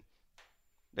offseason.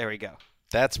 There we go.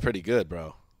 That's pretty good,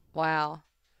 bro. Wow.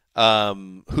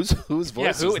 Whose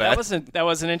voice was that? That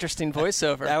was an interesting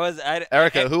voiceover. That was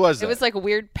Erica. Who was that? It was like a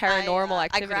weird paranormal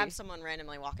activity. I grabbed someone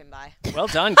randomly walking by. Well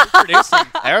done. Good producing.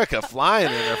 Erica flying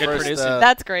in her first.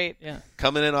 That's great. Yeah.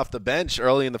 Coming in off the bench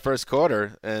early in the first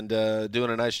quarter and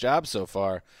doing a nice job so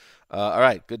far. All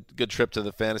right, good trip to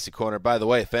the fantasy corner. By the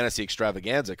way, fantasy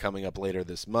extravaganza coming up later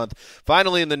this month.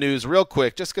 Finally in the news, real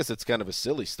quick, just because it's kind of a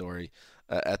silly story.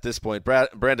 At this point,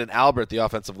 Brandon Albert, the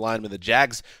offensive lineman the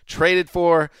Jags traded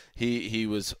for, he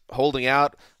was holding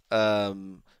out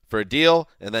for a deal,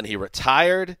 and then he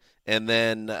retired, And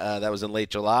then that was in late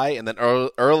July. And then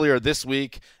earlier this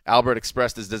week, Albert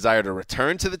expressed his desire to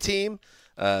return to the team.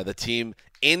 The team,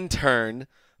 in turn,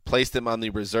 placed him on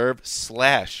the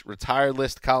reserve/retired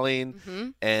list, Colleen. Mm-hmm.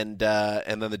 And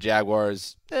then the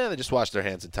Jaguars, they just washed their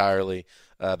hands entirely.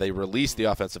 They released the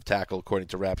offensive tackle, according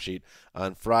to Rap Sheet,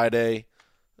 on Friday.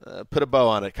 Put a bow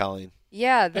on it, Colleen.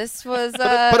 Yeah, this was Put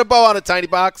a bow on it, Tiny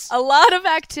Box. a lot of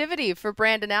activity for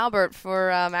Brandon Albert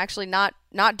for actually not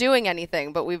doing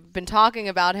anything, but we've been talking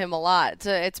about him a lot.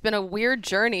 It's been a weird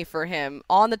journey for him.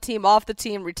 On the team, off the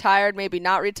team, retired, maybe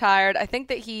not retired. I think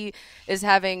that he is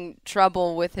having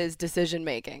trouble with his decision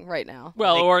making right now.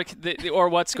 Well, or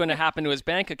what's going to happen to his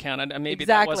bank account. And maybe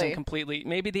that wasn't Exactly. completely.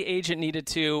 Maybe the agent needed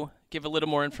to give a little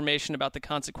more information about the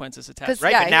consequences attached. 'Cause,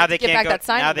 Right, yeah, but now he they get can't back go. that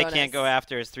signing Now they bonus. can't go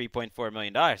after his $3.4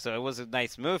 million. So it was a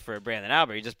nice move for Brandon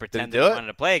Albert. He just pretended do he it? wanted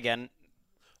to play again.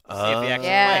 See if he actually plays.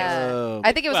 Yeah.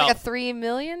 I think it was Well- like a $3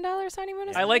 million signing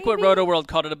bonus. I like what maybe? Roto World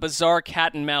called it, a bizarre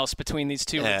cat and mouse between these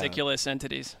two Yeah. ridiculous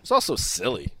entities. It's also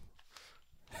silly.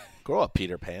 Grow up,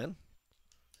 Peter Pan.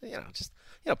 Just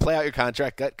play out your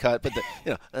contract, get cut, but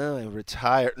I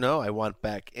retired. No, I want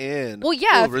back in. Well,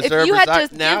 yeah, Ooh, if reserve you had resi-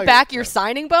 to now give back you're- your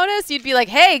signing bonus, you'd be like,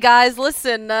 hey, guys,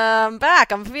 listen, I'm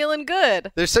back. I'm feeling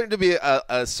good. There's certain to be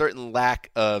a certain lack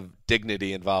of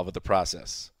dignity involved with the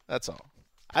process. That's all.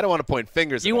 I don't want to point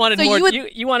fingers. You at wanted So more. you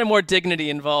would- You wanted more dignity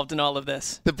involved in all of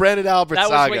this. the Brandon Albert That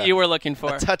was saga. what you were looking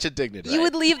for. A touch of dignity. You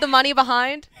would leave the money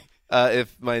behind?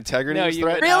 If my integrity No, was you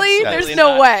threatened. would Really? Yeah. There's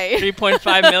no way.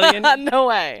 3.5 million. No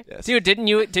way. Yes. Dude, didn't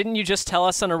you just tell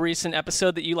us on a recent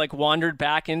episode that you wandered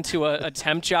back into a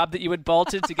temp job that you had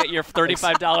bolted to get your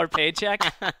 $35 paycheck?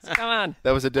 Come on.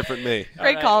 That was a different me.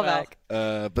 Great All callback.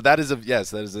 right, But that is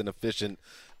an efficient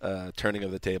turning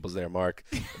of the tables there, Mark.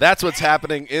 That's what's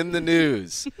happening in the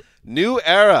news. New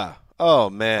era. Oh,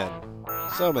 man.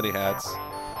 So many hats.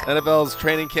 NFL's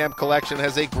training camp collection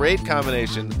has a great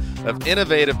combination of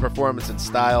innovative performance and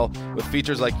style with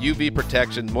features like UV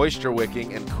protection, moisture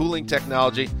wicking, and cooling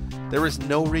technology. There is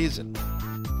no reason,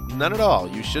 none at all,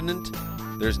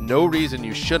 there's no reason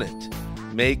you shouldn't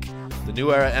make the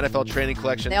New Era NFL training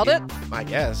collection. Nailed it? I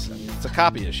guess. It's a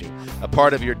copy issue. A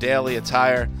part of your daily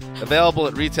attire. Available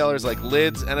at retailers like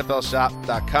Lids,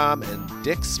 NFLshop.com, and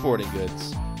Dick's Sporting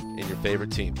Goods in your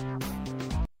favorite team.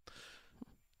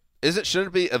 Shouldn't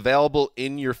it be available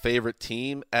in your favorite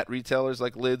team at retailers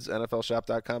like Lids,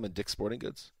 NFLshop.com, and Dick's Sporting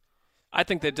Goods? I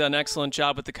think they've done an excellent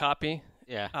job with the copy.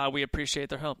 Yeah. We appreciate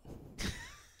their help.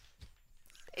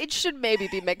 It should maybe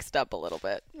be mixed up a little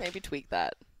bit. Maybe tweak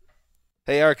that.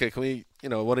 Hey, Erica, can we,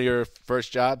 one of your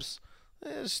first jobs,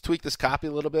 just tweak this copy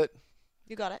a little bit?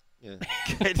 You got it. Yeah.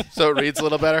 So it reads a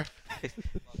little better?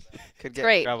 Could get in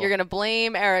Great. trouble. You're going to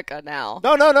blame Erica now.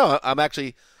 No. I'm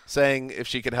actually saying if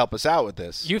she can help us out with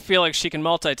this. You feel like she can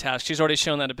multitask. She's already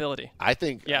shown that ability. I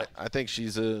think Yeah. I think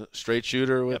she's a straight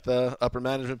shooter with upper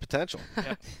management potential.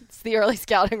 It's the early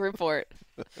scouting report.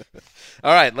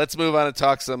 All right, let's move on and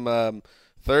talk some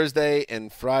Thursday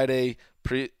and Friday.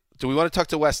 Do we want to talk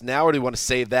to Wes now, or do we want to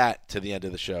save that to the end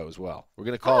of the show as well? We're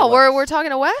going to call. Oh, Wes. we're talking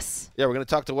to Wes? Yeah, we're going to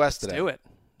talk to Wes today. Do it.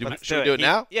 Should we do it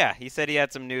now? Yeah, he said he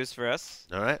had some news for us.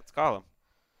 All right. Let's call him.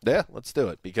 Yeah, let's do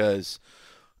it because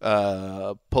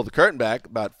pull the curtain back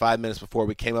about 5 minutes before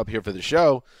we came up here for the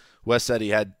show. Wes said he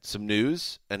had some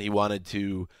news and he wanted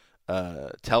to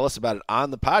tell us about it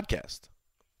on the podcast.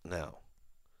 Now,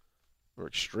 we're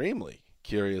extremely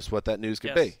curious what that news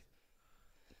could be.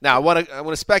 Now, I want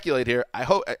to speculate here. I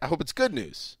hope it's good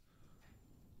news,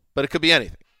 but it could be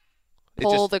anything.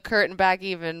 Pull the curtain back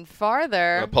even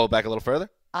farther. Pull it back a little further.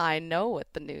 I know what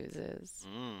the news is.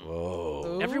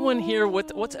 Whoa! Everyone here,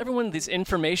 what's everyone these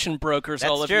information brokers?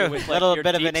 That's all of true. you with A little your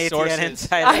bit of deep an ATN sources.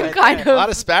 insight. I'm right kind there. of. A lot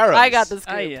of sparrows. I got the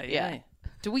scoop. Ay, ay, yeah. ay.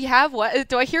 Do we have Wes?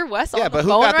 Do I hear Wes Yeah, on but the who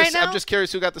phone got right this? now? I'm just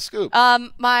curious who got the scoop.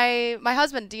 My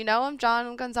husband. Do you know him,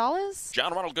 John Gonzalez?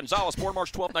 John Ronald Gonzalez, born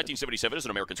March 12, 1977, is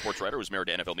an American sports writer who's married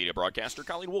to NFL media broadcaster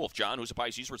Colleen Wolfe. John, who's a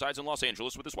Pisces, resides in Los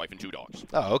Angeles with his wife and 2 dogs.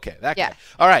 Oh, okay. That Yeah. guy.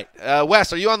 All right.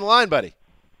 Wes, are you on the line, buddy?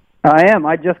 I am.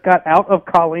 I just got out of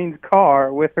Colleen's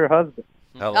car with her husband.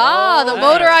 Hello. Oh, the there.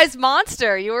 motorized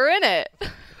monster. You were in it.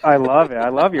 I love it. I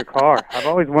love your car. I've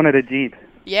always wanted a Jeep.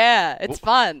 Yeah, it's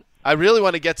fun. I really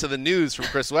want to get to the news from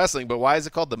Chris Wessling, but why is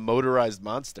it called the motorized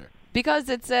monster? Because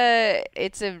it's a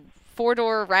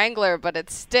 4-door Wrangler, but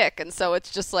it's stick, and so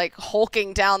it's just like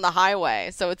hulking down the highway.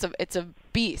 So it's a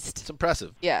beast. It's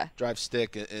impressive. Yeah. Drive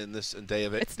stick in this day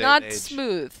of it. It's day not and age.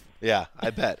 smooth. Yeah, I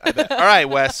bet. All right,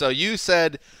 Wes. So you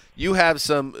said you have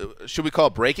some. Should we call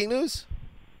it breaking news?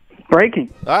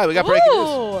 Breaking. All right, we got breaking news.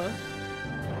 Ooh.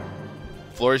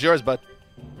 Floor is yours, bud.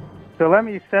 So let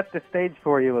me set the stage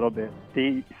for you a little bit.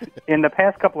 In the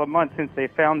past couple of months, since they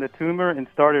found the tumor and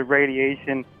started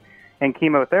radiation and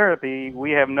chemotherapy,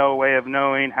 we have no way of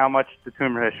knowing how much the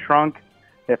tumor has shrunk,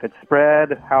 if it's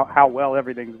spread, how well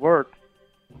everything's worked.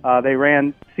 They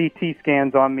ran CT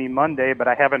scans on me Monday, but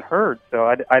I haven't heard, so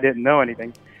I didn't know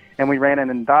anything. And we ran an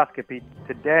endoscopy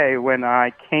today. When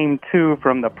I came to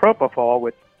from the propofol,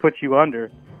 which puts you under,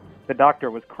 the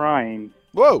doctor was crying.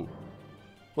 Whoa!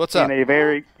 What's up? In a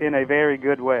very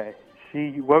good way.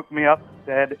 She woke me up,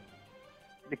 said,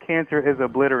 "The cancer is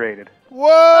obliterated." Whoa!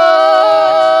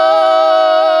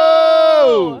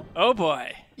 Oh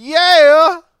boy!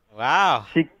 Yeah! Wow.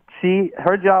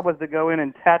 Her job was to go in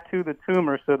and tattoo the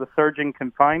tumor so the surgeon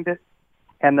can find it,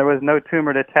 and there was no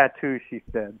tumor to tattoo, she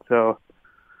said. So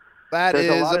that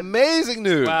is amazing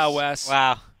news. Wow, Wes.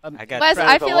 Wow. Wes,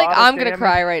 I feel like I'm going to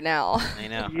cry right now. I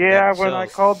know. Yeah, when I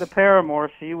called the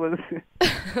paramour, she was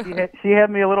she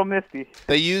had me a little misty.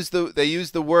 They used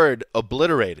the word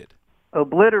obliterated.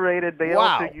 Obliterated. They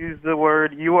Wow. also used the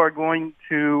word, "You are going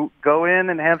to go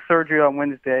in and have surgery on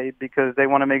Wednesday," because they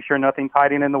want to make sure nothing's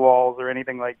hiding in the walls or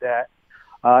anything like that.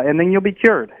 And then you'll be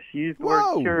cured. She used the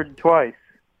word cured twice.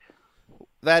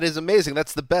 That is amazing.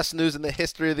 That's the best news in the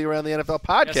history of the Around the NFL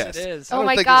podcast. Yes, it is. Oh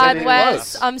my God,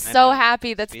 Wes! I'm so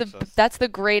happy. That's the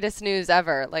greatest news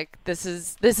ever. Like this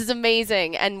is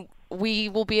amazing, and we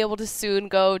will be able to soon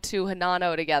go to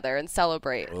Hanano together and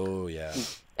celebrate. Oh yeah.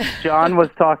 John was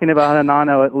talking about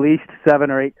Hanano at least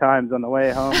 7 or 8 times on the way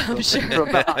home. I'm sure.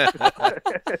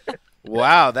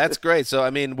 Wow, that's great. So, I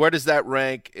mean, where does that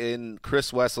rank in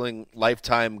Chris Wessling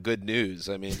lifetime good news?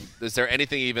 I mean, is there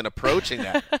anything even approaching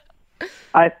that?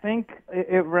 I think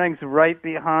it ranks right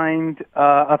behind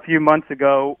a few months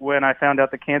ago when I found out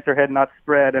the cancer had not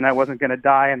spread and I wasn't going to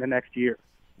die in the next year.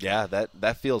 Yeah,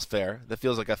 that feels fair. That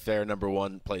feels like a fair number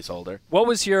one placeholder. What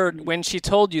was when she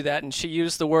told you that and she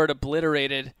used the word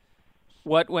obliterated,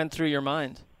 what went through your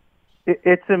mind?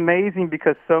 It's amazing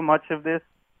because so much of this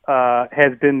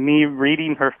has been me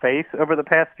reading her face over the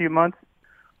past few months.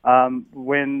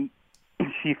 When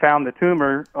she found the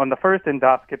tumor on the first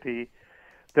endoscopy,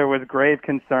 there was grave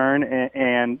concern,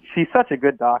 and she's such a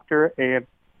good doctor,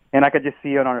 and I could just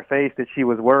see it on her face that she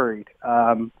was worried.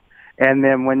 And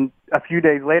then when a few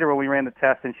days later when we ran the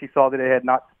test and she saw that it had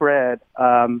not spread,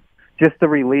 just the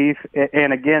relief,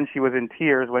 and again, she was in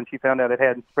tears when she found out it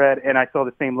hadn't spread, and I saw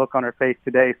the same look on her face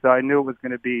today, so I knew it was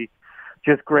going to be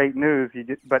just great news.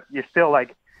 But you're still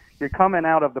you're coming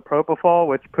out of the propofol,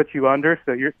 which puts you under,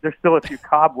 so there's still a few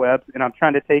cobwebs, and I'm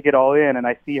trying to take it all in, and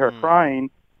I see her crying,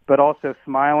 but also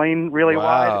smiling really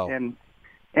wide, and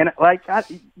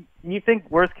you think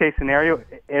worst case scenario,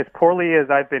 as poorly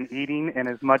as I've been eating and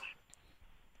as much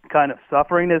kind of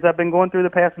suffering as I've been going through the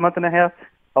past month and a half,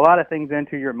 a lot of things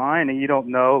enter your mind, and you don't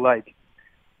know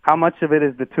how much of it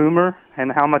is the tumor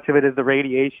and how much of it is the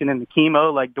radiation and the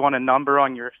chemo, doing a number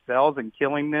on your cells and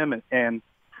killing them, and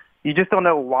you just don't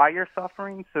know why you're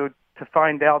suffering. So to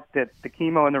find out that the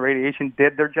chemo and the radiation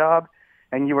did their job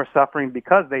and you were suffering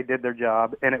because they did their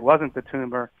job and it wasn't the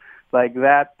tumor,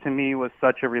 that to me was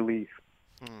such a relief.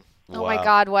 Oh my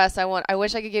God, Wes! I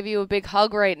wish I could give you a big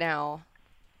hug right now.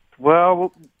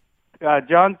 Well,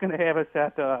 John's going to have us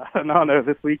at Hanano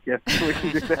this weekend. So we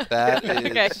can do that.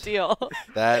 Okay, deal.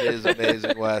 That is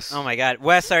amazing, Wes. Oh my God,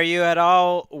 Wes! Are you at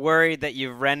all worried that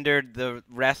you've rendered the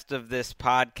rest of this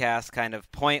podcast kind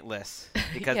of pointless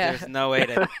because there's no way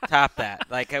to top that?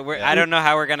 I don't know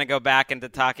how we're going to go back into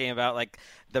talking about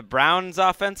the Browns'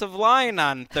 offensive line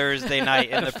on Thursday night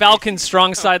in the Falcons'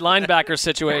 strong side linebacker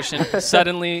situation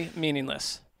suddenly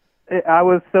meaningless. I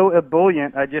was so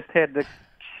ebullient, I just had to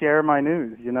share my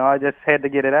news. I just had to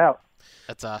get it out.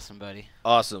 That's awesome, buddy.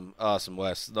 Awesome,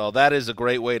 Wes. No, that is a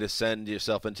great way to send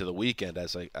yourself into the weekend,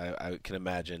 as I can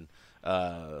imagine.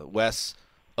 Wes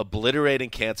obliterating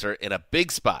cancer in a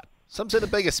big spot. Some say the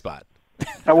biggest spot.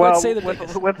 Well,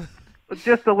 with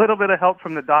just a little bit of help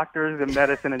from the doctors and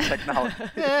medicine and technology.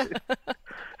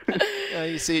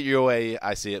 You see it your way,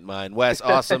 I see it mine. Wes,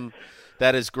 awesome.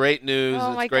 That is great news.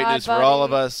 It's great news for all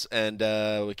of us, and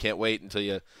we can't wait until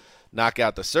you knock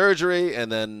out the surgery, and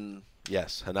then,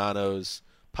 yes, Hanano's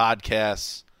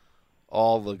podcasts,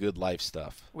 all the good life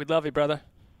stuff. We love you, brother.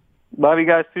 Love you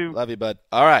guys, too. Love you, bud.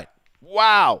 All right.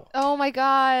 Wow. Oh, my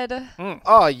God.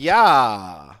 Oh,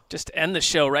 yeah. Just end the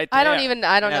show right there. I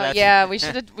don't know. Yeah, we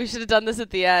should have done this at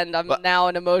the end. I'm now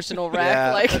an emotional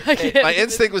wreck. Yeah. My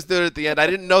instinct was to do it at the end. I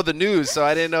didn't know the news, so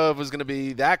I didn't know it was going to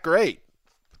be that great.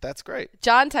 That's great.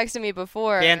 John texted me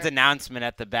before. Dan's announcement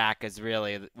at the back is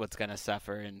really what's going to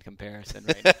suffer in comparison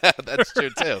right now. That's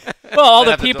true, too. Well, all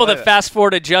the people that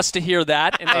fast-forwarded just to hear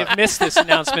that, and they've missed this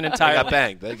announcement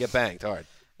entirely. They get banged hard.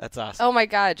 That's awesome. Oh my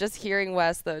God! Just hearing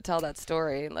Wes though tell that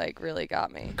story really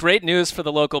got me. Great news for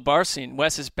the local bar scene.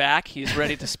 Wes is back. He's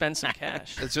ready to spend some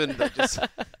cash. It's been just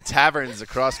taverns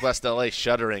across West LA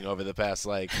shuttering over the past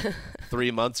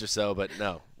 3 months or so, but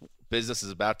no, business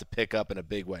is about to pick up in a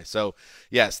big way. So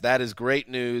yes, that is great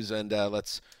news, and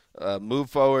let's move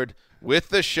forward with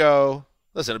the show.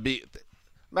 Listen,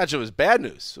 imagine it was bad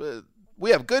news.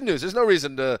 We have good news. There's no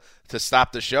reason to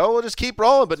stop the show. We'll just keep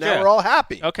rolling, but now we're all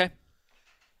happy. Okay.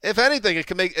 If anything,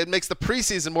 it makes the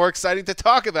preseason more exciting to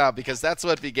talk about because that's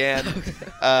what began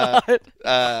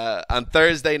on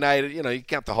Thursday night. You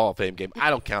count the Hall of Fame game.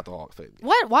 I don't count the Hall of Fame game.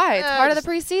 What? Why? It's part of the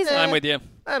preseason. I'm with you.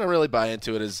 I don't really buy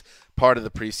into it as part of the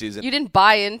preseason. You didn't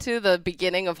buy into the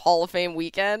beginning of Hall of Fame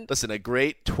weekend? Listen, a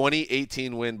great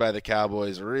 2018 win by the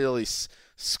Cowboys, really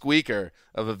squeaker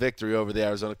of a victory over the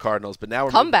Arizona Cardinals. But now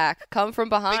we're come from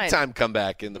behind. Big time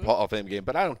comeback in the Hall of Fame game.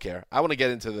 But I don't care. I want to get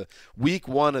into the week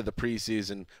 1 of the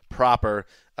preseason proper.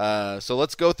 So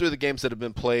let's go through the games that have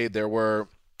been played. There were,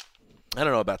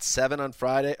 about 7 on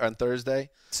Thursday.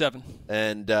 7.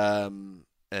 And 1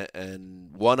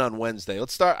 on Wednesday.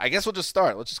 Let's start. I guess we'll just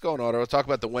start. Let's just go in order. We'll talk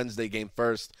about the Wednesday game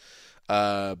first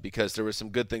because there were some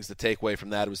good things to take away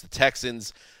from that. It was the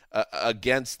Texans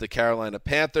against the Carolina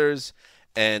Panthers.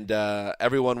 And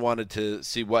everyone wanted to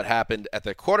see what happened at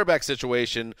the quarterback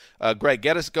situation. Greg,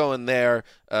 get us going there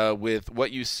with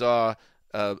what you saw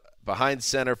behind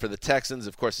center for the Texans.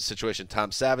 Of course, the situation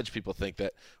Tom Savage, people think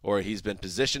that, or he's been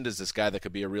positioned as this guy that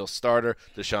could be a real starter.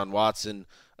 Deshaun Watson,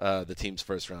 the team's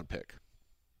first-round pick.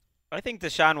 I think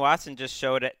Deshaun Watson just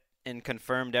showed it and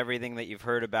confirmed everything that you've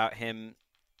heard about him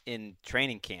in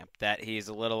training camp, that he's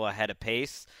a little ahead of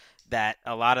pace, that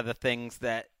a lot of the things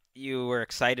that you were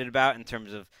excited about in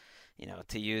terms of,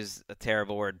 to use a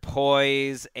terrible word,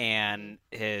 poise and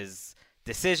his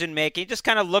decision making, just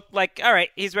kind of looked like, all right,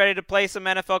 he's ready to play some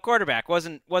NFL quarterback.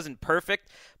 Wasn't perfect,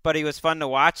 but he was fun to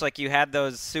watch. Like you had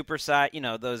those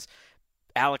those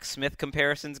Alex Smith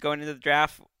comparisons going into the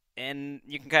draft, and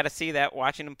you can kind of see that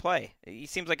watching him play. He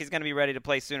seems like he's going to be ready to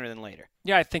play sooner than later.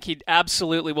 Yeah, I think he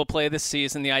absolutely will play this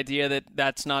season. The idea that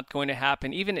that's not going to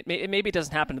happen, even it maybe it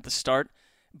doesn't happen at the start.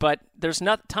 But there's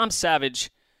not Tom Savage.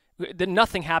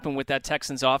 Nothing happened with that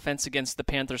Texans offense against the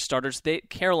Panthers starters.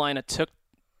 Carolina took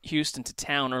Houston to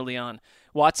town early on.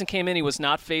 Watson came in. He was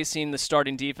not facing the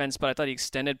starting defense, but I thought he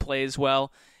extended plays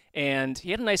well, and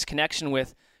he had a nice connection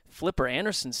with Flipper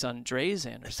Anderson's son, Dre's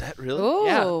Anderson. Is that really? Oh,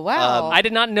 yeah. Wow. I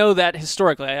did not know that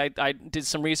historically. I did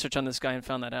some research on this guy and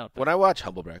found that out. When I watch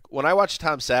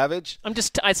Tom Savage,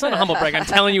 it's not a humble brag. I'm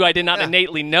telling you, I did not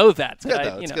innately know that. It's good,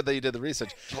 though. It's good that you did the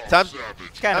research.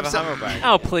 Kind of a humble brag.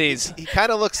 Oh, please. He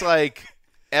kind of looks like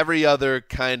every other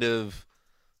kind of,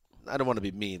 I don't want to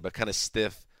be mean, but kind of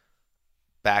stiff,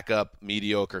 backup,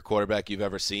 mediocre quarterback you've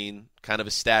ever seen. Kind of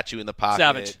a statue in the pocket.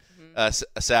 Savage. A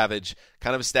Savage,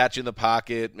 kind of a statue in the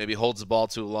pocket, maybe holds the ball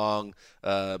too long,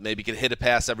 maybe can hit a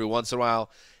pass every once in a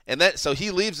while. And so he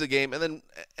leaves the game, and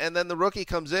then the rookie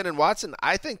comes in, and Watson,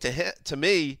 I think to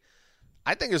me,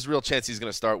 I think there's a real chance he's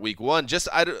going to start week 1.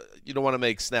 You don't want to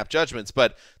make snap judgments,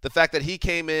 but the fact that he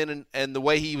came in and the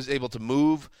way he was able to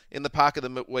move in the pocket,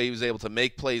 the way he was able to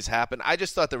make plays happen, I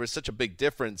just thought there was such a big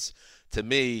difference to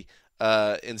me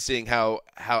in seeing how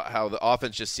the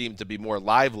offense just seemed to be more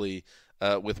lively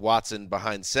with Watson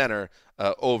behind center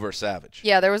over Savage.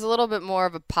 Yeah, there was a little bit more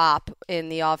of a pop in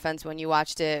the offense when you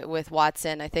watched it with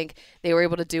Watson. I think they were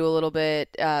able to do a little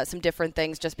bit, some different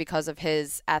things just because of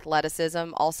his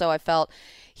athleticism. Also, I felt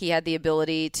he had the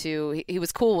ability he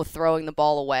was cool with throwing the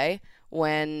ball away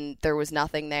when there was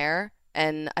nothing there.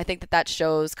 And I think that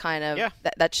shows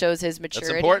that shows his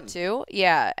maturity too.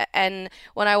 Yeah, and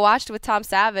when I watched with Tom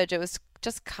Savage, it was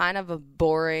just kind of a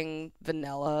boring,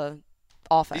 vanilla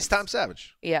offense. He's Tom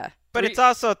Savage. Yeah. But it's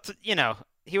also,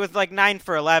 he was like 9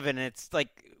 for 11. It's like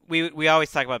we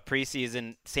always talk about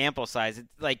preseason sample size. It's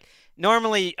like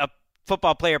normally a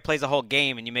football player plays a whole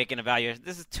game and you make an evaluation.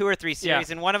 This is 2 or 3 series,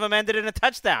 and one of them ended in a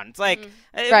touchdown. It's like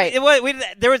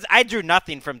I drew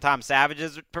nothing from Tom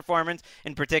Savage's performance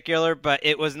in particular, but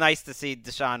it was nice to see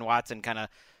Deshaun Watson kind of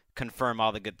confirm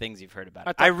all the good things you've heard about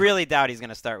him. I really doubt he's going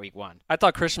to start week 1. I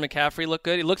thought Christian McCaffrey looked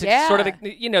good. He looked sort of,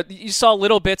 you saw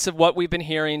little bits of what we've been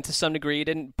hearing to some degree. He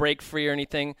didn't break free or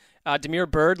anything. Demir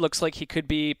Byrd looks like he could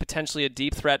be potentially a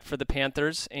deep threat for the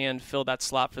Panthers and fill that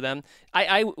slot for them.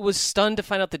 I was stunned to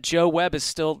find out that Joe Webb is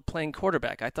still playing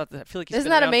quarterback. I feel like he's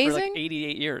been around for like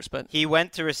 88 years. But he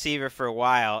went to receiver for a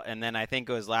while, and then I think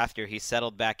it was last year he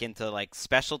settled back into like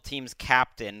special teams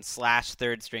captain /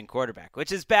 third string quarterback,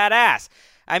 which is badass.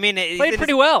 I mean, played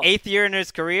pretty well. 8th year in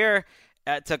his career.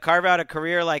 To carve out a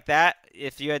career like that,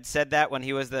 if you had said that when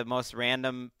he was the most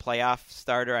random playoff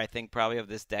starter, I think probably of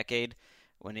this decade,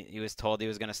 when he was told he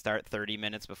was going to start 30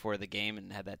 minutes before the game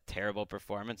and had that terrible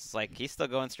performance, it's like he's still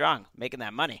going strong, making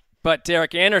that money. But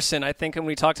Derek Anderson, I think when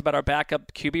we talked about our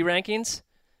backup QB rankings,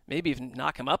 maybe even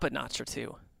knock him up a notch or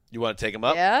two. You want to take him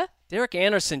up? Yeah. Derek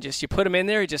Anderson, you put him in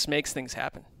there, he just makes things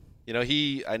happen. You know,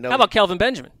 How about Kelvin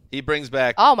Benjamin? He brings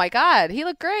back. Oh my God, he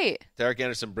looked great. Derek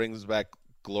Anderson brings back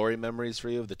glory memories for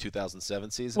you of the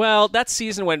 2007 season. Well, that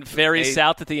season went very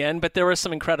south at the end, but there were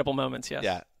some incredible moments. Yes.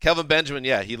 Yeah, Kelvin Benjamin.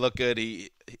 Yeah, he looked good.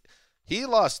 He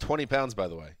lost 20 pounds, by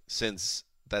the way, since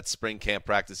that spring camp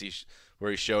practice where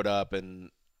he showed up,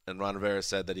 and Ron Rivera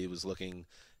said that he was looking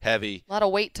heavy. A lot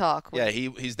of weight talk. Yeah,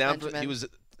 he's down. He was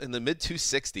in the mid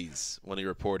 260s when he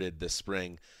reported this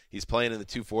spring. He's playing in the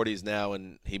 240s now,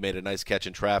 and he made a nice catch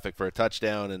in traffic for a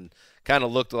touchdown, and kind of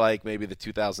looked like maybe the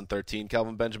 2013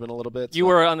 Kelvin Benjamin a little bit. You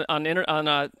were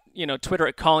on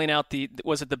Twitter calling out the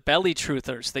belly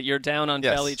truthers, that you're down on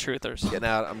belly truthers.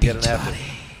 I'm getting after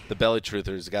the belly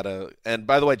truthers. And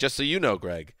by the way, just so you know,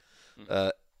 Greg,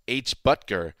 H.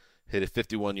 Butker hit a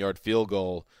 51-yard field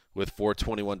goal with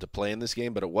 4:21 to play in this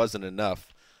game, but it wasn't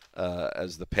enough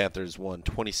as the Panthers won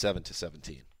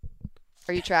 27-17.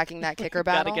 Are you tracking that kicker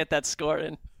battle? Got to get that score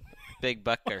in. Big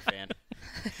Butker fan.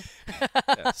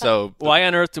 So why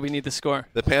on earth do we need the score?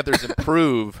 The Panthers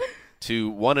improve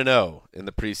to 1-0 in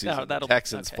the preseason. The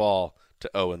Texans fall to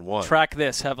 0-1. Track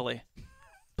this heavily,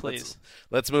 please.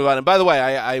 Let's move on. And by the way,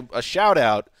 I a shout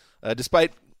out,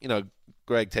 despite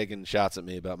Greg taking shots at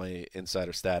me about my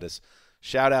insider status.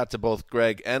 Shout out to both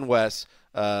Greg and Wes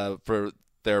for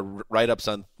their write-ups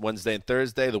on Wednesday and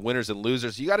Thursday, the winners and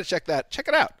losers. You got to check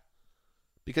it out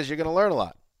because you're going to learn a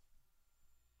lot.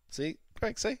 See,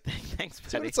 Greg, see? Thanks,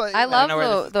 buddy. Like, I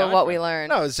love the what we learned.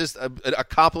 No, it's just a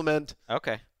compliment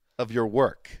of your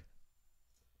work.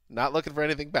 Not looking for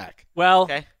anything back. Well,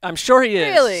 I'm sure he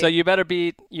is. Really? So you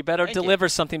better deliver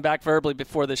something back verbally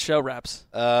before the show wraps.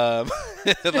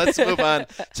 Let's move on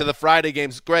to the Friday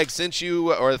games. Greg,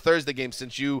 or the Thursday game,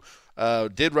 since you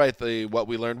did write the what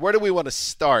we learned, where do we want to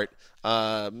start?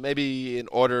 Maybe in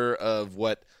order of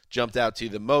what jumped out to you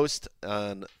the most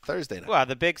on Thursday night. Well,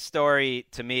 the big story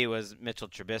to me was Mitchell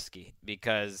Trubisky,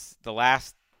 because the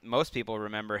last most people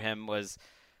remember him was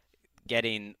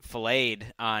getting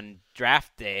filleted on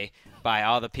draft day by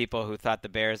all the people who thought the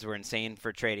Bears were insane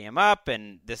for trading him up,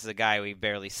 and this is a guy we've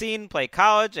barely seen play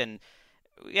college, and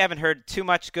we haven't heard too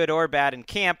much good or bad in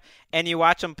camp, and you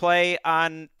watch him play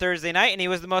on Thursday night, and he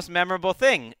was the most memorable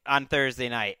thing on Thursday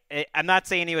night. I'm not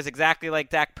saying he was exactly like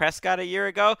Dak Prescott a year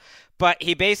ago, but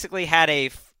he basically had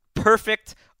a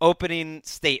perfect opening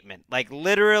statement. Like,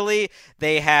 literally,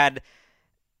 they had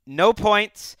no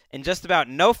points and just about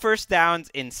no first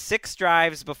downs in 6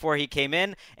 drives before he came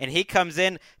in, and he comes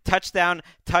in,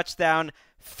 touchdown,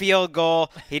 field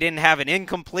goal. He didn't have an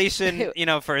incompletion,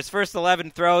 for his first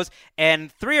 11 throws,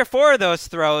 and 3 or 4 of those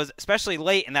throws, especially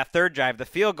late in that third drive, the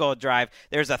field goal drive,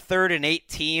 there's a 3rd and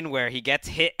 18 where he gets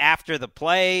hit after the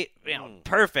play,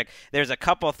 perfect. There's a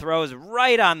couple throws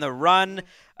right on the run,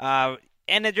 and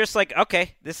they're just like,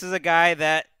 okay, this is a guy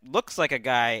that looks like a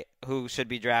guy who should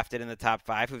be drafted in the top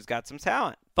 5, who's got some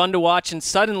talent. Fun to watch, and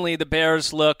suddenly the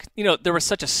Bears look, there was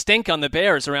such a stink on the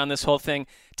Bears around this whole thing.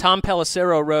 Tom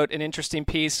Pelissero wrote an interesting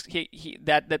piece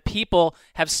that people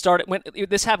have started, when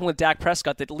this happened with Dak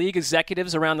Prescott, that league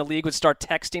executives around the league would start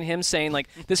texting him saying, like,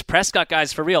 this Prescott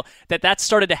guy's for real. That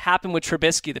started to happen with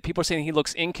Trubisky, that people are saying he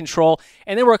looks in control.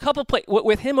 And there were a couple plays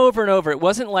with him over and over. It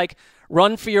wasn't like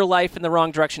run for your life in the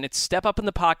wrong direction. It's step up in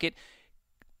the pocket,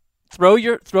 throw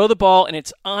the ball, and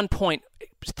it's on point.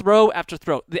 Throw after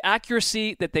throw. The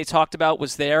accuracy that they talked about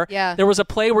was there. Yeah. There was a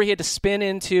play where he had to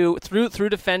spin through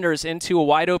defenders into a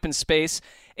wide open space,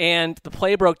 and the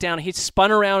play broke down. He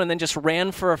spun around and then just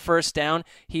ran for a first down.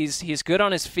 He's good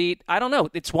on his feet. I don't know.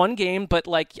 It's one game, but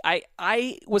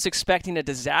I was expecting a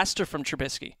disaster from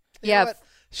Trubisky. You know what?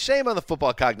 Shame on the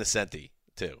football cognoscenti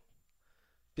too,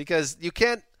 because you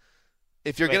can't.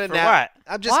 If you're going to now, what?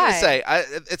 I'm just going to say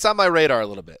it's on my radar a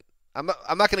little bit. I'm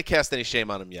not going to cast any shame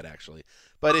on him yet, actually.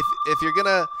 But if you're going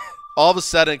to all of a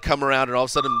sudden come around and all of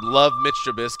a sudden love Mitch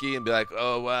Trubisky and be like,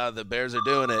 oh, wow, the Bears are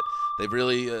doing it. They've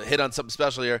really hit on something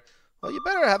special here. Well, you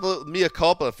better have a mea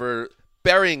culpa for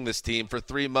burying this team for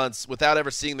 3 months without ever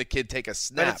seeing the kid take a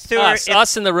snap.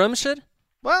 Us in the room should?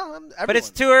 Well, everyone. But it's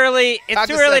too early. It's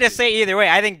too early to say either way.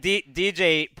 I think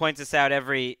DJ points us out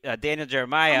every Daniel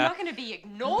Jeremiah. I'm not going to be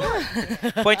ignored.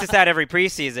 Points us out every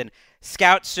preseason.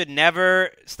 Scouts should never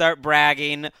start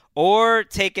bragging or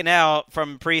taken out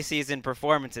from preseason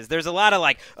performances. There's a lot of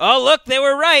like, oh, look, they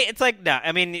were right. It's like, no.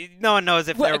 I mean, no one knows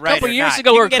if they're right or not. A couple years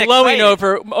ago, we were glowing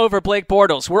over Blake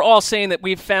Bortles. We're all saying that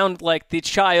we've found like the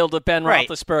child of Ben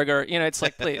Roethlisberger. You know, it's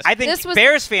like, please. I think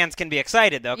Bears fans can be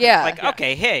excited though. Yeah. It's like,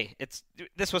 okay, hey,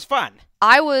 this was fun.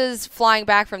 I was flying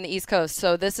back from the East Coast,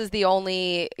 so this is the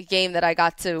only game that I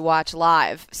got to watch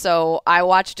live. So I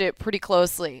watched it pretty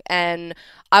closely, and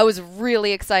I was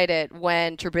really excited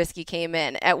when Trubisky came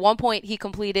in. At one point, he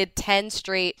completed 10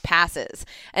 straight passes,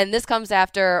 and this comes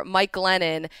after Mike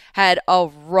Glennon had a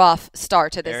rough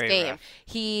start to this Very game. rough.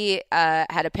 He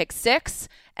had a pick six,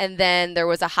 and then there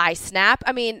was a high snap.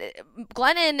 I mean,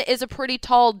 Glennon is a pretty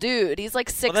tall dude. He's like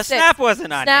 6'6". Well, the snap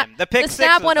wasn't on him. The pick six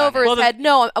snap was went on over him. his head.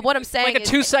 No, what I'm saying like a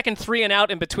 2-second 3 and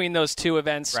out in between those two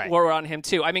events were on him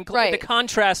too. I mean, the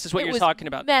contrast is what you're talking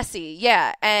about. Messy,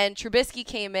 yeah. And Trubisky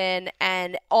came in,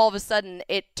 and all of a sudden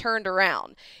it turned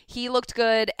around. He looked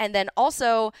good, and then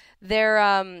also their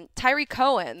Tyree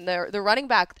Cohen, the running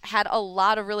back, had a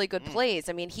lot of really good plays.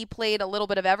 I mean, he played a little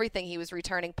bit of everything. He was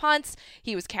returning punts,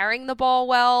 he was carrying the ball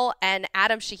well, and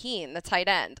Adam Shaheen, the tight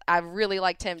end, I really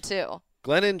liked him too.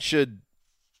 Glennon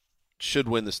should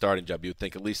win the starting job, you would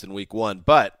think, at least in week 1.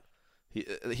 But he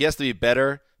has to be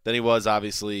better than he was,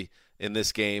 obviously, in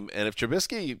this game. And if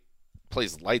Trubisky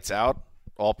plays lights out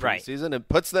all preseason, it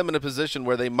puts them in a position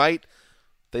where they might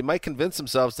convince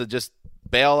themselves to just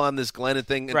bail on this Glennon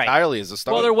thing entirely as a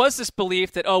starter. Well, there was this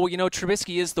belief that,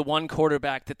 Trubisky is the one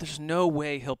quarterback that there's no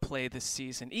way he'll play this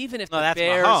season, even if the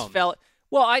Bears Mahomes. fell.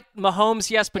 Well, Mahomes,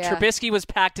 yes, but Trubisky was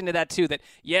packed into that too. That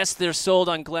yes, they're sold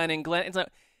on Glennon.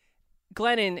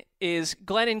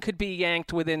 Glennon could be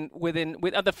yanked within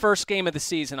the first game of the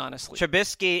season. Honestly,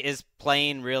 Trubisky is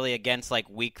playing really against like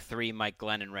week 3 Mike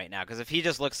Glennon right now, because if he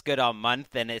just looks good all month,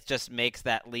 then it just makes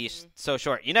that leash so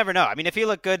short. You never know. I mean, if he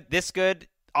looked this good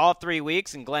all 3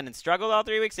 weeks and Glennon struggled all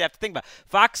 3 weeks, you have to think about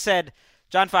it.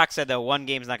 John Fox said that one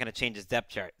game's not going to change his depth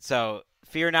chart. So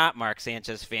fear not, Mark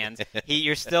Sanchez fans.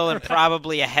 You're still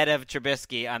probably ahead of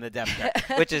Trubisky on the depth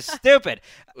chart, which is stupid.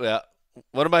 Well,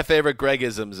 one of my favorite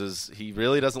Greg-isms is he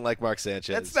really doesn't like Mark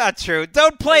Sanchez. That's not true.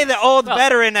 Don't play the old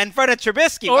veteran in front of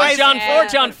Trubisky. Or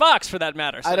John Fox, for that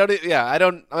matter. So. I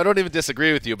don't even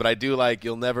disagree with you, but I do like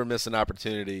you'll never miss an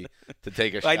opportunity to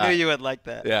take a shot. I knew you would like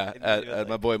that. Yeah, at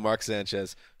my boy Mark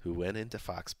Sanchez, who went into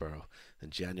Foxborough in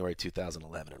January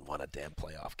 2011 and won a damn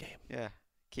playoff game. Yeah.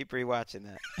 Keep rewatching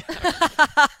that.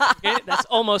 That's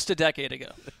almost a decade ago.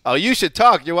 Oh, you should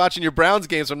talk. You're watching your Browns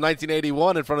games from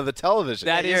 1981 in front of the television.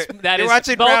 That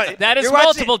is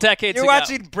multiple decades ago. You're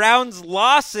watching Browns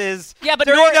losses but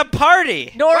during a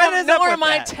party. Nor am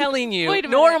I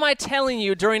telling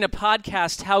you during a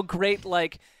podcast how great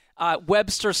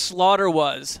Webster Slaughter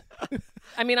was.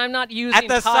 I mean, I'm not using at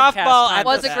the podcast softball. It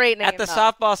was a great name. At the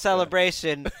softball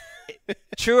celebration.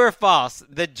 True or false?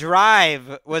 The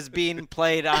drive was being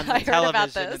played on the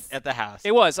television at the house.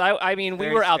 It was. I mean, we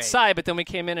Very were strange. outside, but then we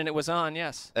came in and it was on.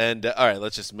 Yes. And all right,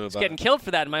 let's just move on. Getting killed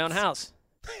for that in my own house.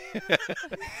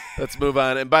 Let's move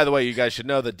on. And by the way, you guys should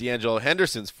know that D'Angelo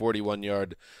Henderson's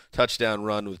 41-yard touchdown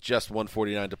run with just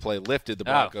 1:49 to play lifted the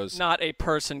Broncos not a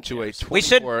person to a cares.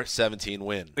 24-17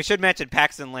 win. We should mention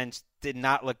Paxton Lynch did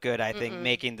not look good. I think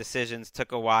making decisions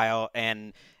took a while,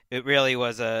 and it really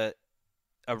was a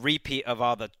repeat of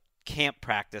all the camp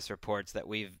practice reports that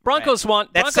we've Broncos read.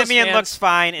 want that Broncos Simeon fans, looks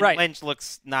fine and right. Lynch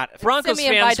looks not. Broncos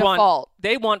Simeon fans by default.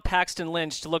 they want Paxton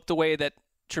Lynch to look the way that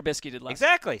Trubisky did last.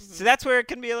 Exactly. So that's where it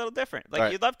can be a little different.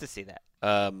 Right. You'd love to see that.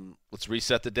 Let's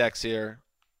reset the decks here.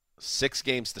 6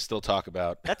 games to still talk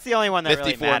about. That's the only one that 54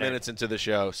 really mattered. minutes into the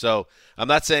show. So I'm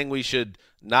not saying we should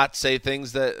not say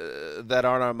things that aren't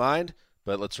on our mind,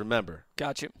 but let's remember.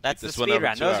 Got you. That's the this one speed over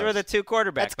round. 2 Those hours. were the 2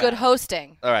 quarterbacks. That's good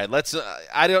hosting. All right, let's.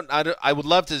 I would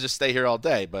love to just stay here all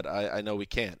day, but I know we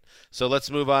can't. So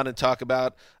let's move on and talk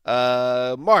about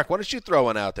Mark. Why don't you throw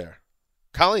one out there?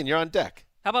 Colleen, you're on deck.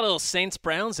 How about a little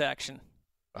Saints-Browns action?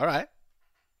 All right.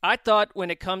 I thought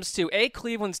when it comes to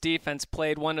Cleveland's defense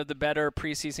played one of the better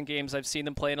preseason games I've seen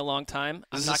them play in a long time.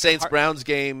 This is the Saints-Browns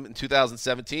game in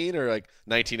 2017 or like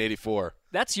 1984?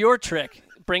 That's your trick,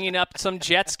 bringing up some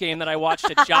Jets game that I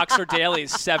watched at Jocks or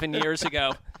Daly's 7 years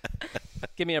ago.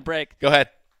 Give me a break. Go ahead.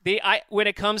 When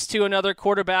it comes to another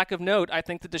quarterback of note, I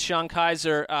think that Deshaun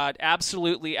Kaiser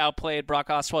absolutely outplayed Brock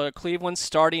Osweiler. Cleveland's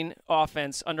starting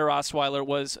offense under Osweiler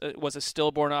was a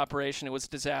stillborn operation. It was a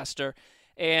disaster.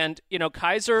 And,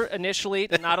 Kaiser initially,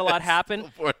 not a lot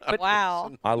happened. But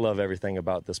wow. I love everything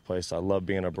about this place. I love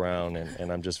being a Brown,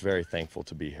 and I'm just very thankful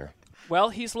to be here. Well,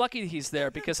 he's lucky he's there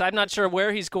because I'm not sure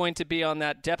where he's going to be on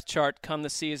that depth chart come the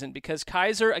season because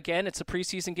Kaiser, again, it's a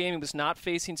preseason game. He was not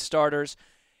facing starters.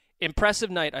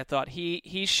 impressive night, I thought.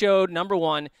 He showed, number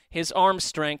one, his arm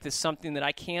strength is something that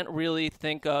I can't really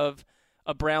think of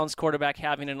a Browns quarterback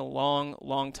having in a long,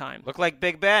 long time. Look like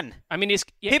Big Ben. I mean,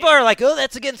 people are like, oh,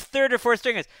 that's against third or fourth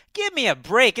stringers. Give me a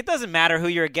break. It doesn't matter who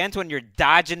you're against when you're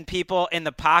dodging people in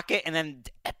the pocket and then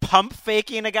pump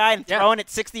faking a guy and throwing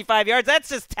it 65 yards. That's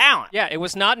just talent. Yeah, it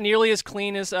was not nearly as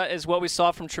clean as what we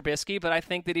saw from Trubisky, but I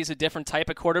think that he's a different type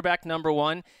of quarterback, number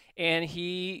one, and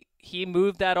he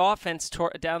moved that offense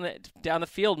down the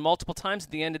field multiple times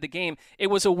at the end of the game. It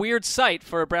was a weird sight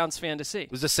for a Browns fan to see.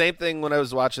 It was the same thing when I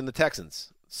was watching the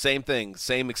Texans. Same thing,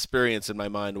 same experience in my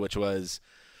mind, which was,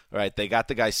 all right, they got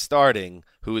the guy starting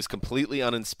who is completely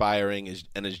uninspiring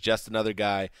and is just another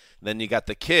guy. And then you got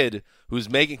the kid who's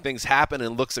making things happen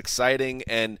and looks exciting,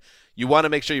 and you want to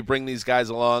make sure you bring these guys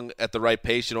along at the right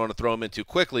pace. You don't want to throw them in too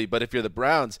quickly. But if you're the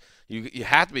Browns, you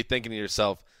have to be thinking to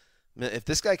yourself, man, if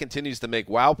this guy continues to make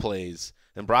wow plays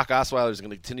and Brock Osweiler is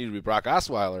going to continue to be Brock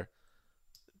Osweiler,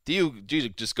 do you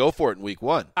just go for it in week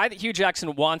one? I think Hugh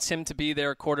Jackson wants him to be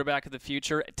their quarterback of the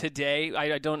future. Today,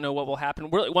 I don't know what will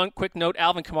happen. One quick note,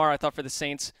 Alvin Kamara, I thought for the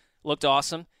Saints, looked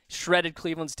awesome. Shredded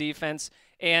Cleveland's defense.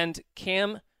 And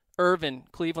Cam Ervin,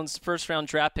 Cleveland's first-round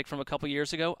draft pick from a couple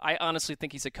years ago, I honestly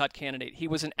think he's a cut candidate. He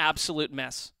was an absolute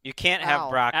mess. You can't have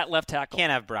Brock at left tackle.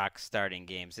 Can't have Brock starting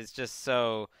games. It's just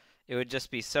so – it would just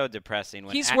be so depressing.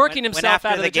 He's working himself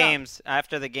out of the games. job.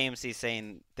 After the games, he's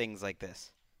saying things like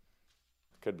this.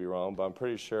 Could be wrong, but I'm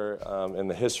pretty sure in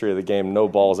the history of the game, no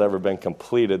ball's ever been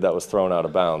completed that was thrown out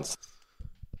of bounds.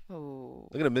 Oh.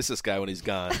 I'm going to miss this guy when he's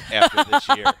gone after this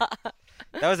year.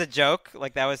 That was a joke?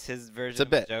 Like that was his version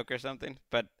of a joke or something?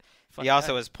 But he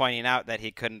also was pointing out that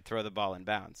he couldn't throw the ball in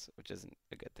bounds, which isn't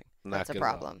a good thing. That's a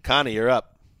problem. Connie, you're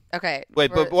up. Okay.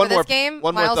 Wait, but one for more this game,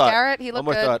 one Myles more thought. Garrett, he looked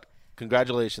one more good. thought.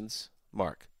 Congratulations,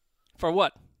 Mark. For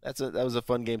what? That was a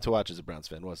fun game to watch as a Browns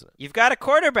fan, wasn't it? You've got a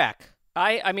quarterback.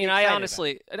 I mean, I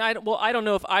honestly, and I don't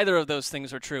know if either of those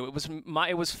things are true. It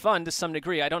was fun to some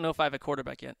degree. I don't know if I have a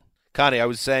quarterback yet. Connie, I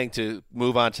was saying to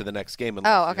move on to the next game.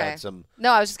 Okay.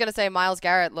 No, I was just going to say Myles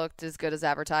Garrett looked as good as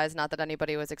advertised. Not that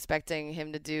anybody was expecting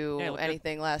him to do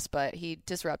anything less, but he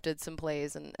disrupted some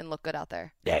plays and looked good out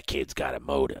there. That kid's got a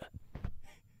motor.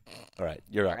 All right,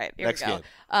 you're up. All right, here next we go. game.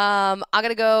 I'm going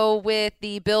to go with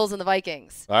the Bills and the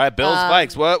Vikings. All right, Bills,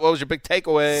 Vikes. What was your big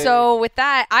takeaway? So with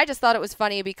that, I just thought it was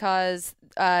funny because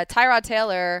Tyrod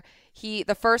Taylor,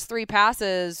 the first three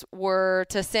passes were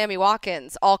to Sammy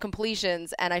Watkins, all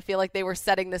completions, and I feel like they were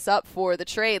setting this up for the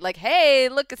trade. Like, hey,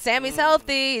 look, Sammy's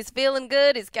healthy. He's feeling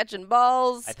good. He's catching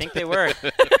balls. I think they were.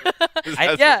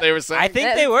 What they were saying? I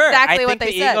think they were. Exactly I what think they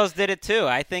the said. Eagles did it too.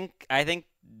 I think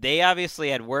they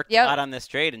obviously had worked a lot on this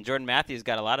trade, and Jordan Matthews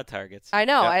got a lot of targets. I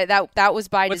know. That was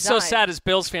by What's design. so sad is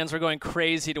Bills fans were going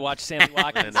crazy to watch Sammy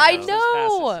Watkins. I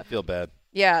know. I feel bad.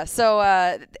 Yeah,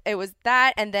 so it was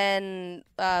that, and then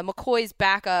McCoy's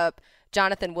backup,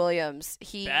 Jonathan Williams.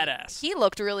 Badass. He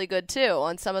looked really good, too,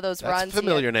 on some of those runs. That's a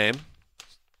familiar name.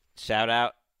 Shout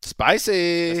out.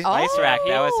 Spicy. Spice Rack.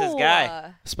 That was his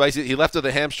guy. Spicy. He left with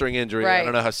a hamstring injury. Right. I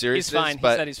don't know how serious He's it is, fine.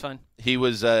 but He said he's fine. he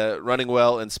was running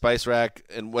well in Spice Rack.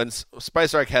 And when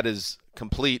Spice Rack had his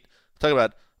complete, talking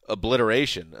about an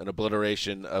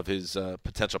obliteration of his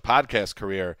potential podcast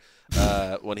career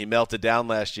when he melted down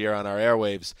last year on our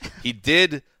airwaves, he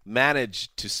did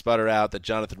manage to sputter out that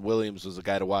Jonathan Williams was a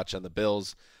guy to watch on the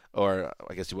Bills. Or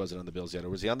I guess he wasn't on the Bills yet. Or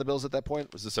was he on the Bills at that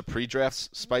point? Was this a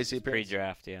pre-draft Spicy appearance?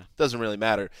 Pre-draft, yeah. Doesn't really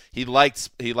matter. He likes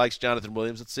Jonathan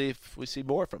Williams. Let's see if we see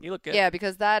more from him. He looked good. Yeah,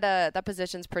 because that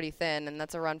position's pretty thin, and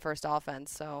that's a run-first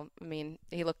offense. So, I mean,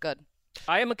 he looked good.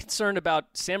 I am concerned about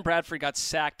Sam Bradford got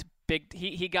sacked big.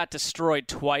 He got destroyed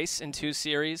twice in 2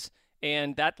 series,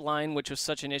 and that line, which was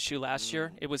such an issue last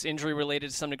year, it was injury-related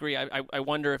to some degree. I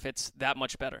wonder if it's that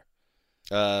much better.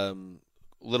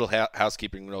 Little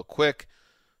housekeeping real quick.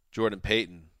 Jordan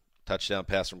Payton, touchdown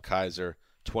pass from Kaiser,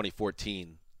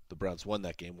 2014. The Browns won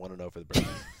that game, 1-0 for the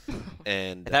Browns.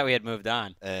 And I thought we had moved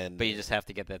on, but you just have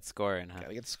to get that score in. Huh? Got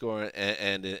to get the score.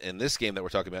 And in this game that we're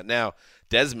talking about now,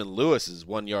 Desmond Lewis's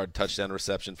 1-yard touchdown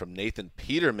reception from Nathan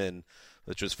Peterman,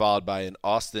 which was followed by an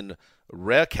Austin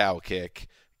Rekow kick,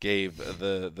 gave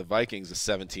the Vikings a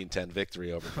 17-10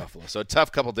 victory over Buffalo. So a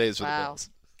tough couple days for the Bills.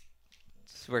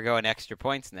 So we're going extra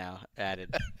points now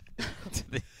added.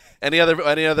 Any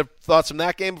other thoughts from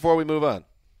that game before we move on?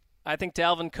 I think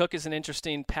Dalvin Cook is an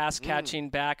interesting pass-catching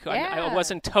back. Yeah. I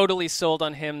wasn't totally sold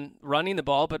on him running the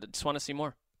ball, but I just want to see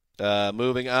more.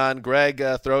 Moving on, Greg,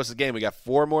 throw us a game. We got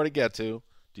 4 more to get to.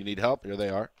 Do you need help? Here they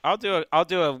are. I'll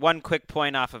do a one quick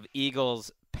point off of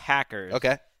Eagles Packers.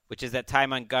 Okay. Which is that Ty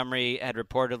Montgomery had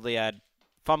reportedly had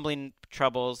fumbling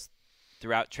troubles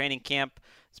throughout training camp.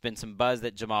 There's been some buzz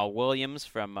that Jamal Williams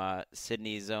from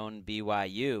Sydney's own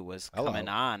BYU was coming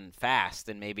on fast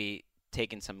and maybe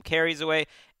taking some carries away,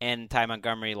 and Ty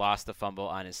Montgomery lost the fumble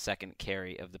on his second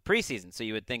carry of the preseason. So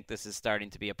you would think this is starting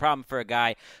to be a problem for a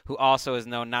guy who also is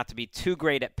known not to be too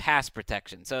great at pass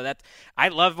protection. So I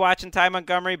love watching Ty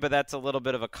Montgomery, but that's a little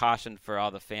bit of a caution for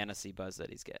all the fantasy buzz that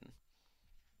he's getting.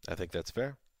 I think that's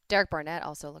fair. Derek Barnett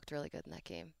also looked really good in that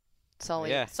game.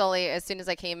 Sully, as soon as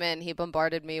I came in, he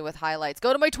bombarded me with highlights.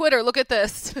 Go to my Twitter, look at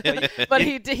this. But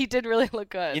he did really look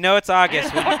good. You know it's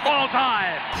August. Football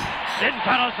time in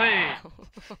Tennessee.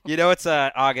 You know it's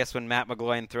August when Matt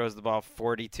McGloin throws the ball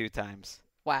 42 times.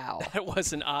 Wow. That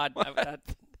was an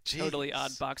totally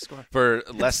odd box score. For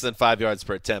less than 5 yards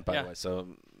per attempt, by the way. So,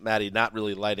 Matty not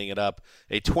really lighting it up.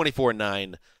 A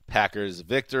 24-9 Packers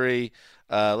victory.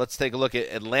 Let's take a look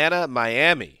at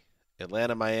Atlanta-Miami. It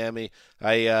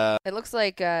looks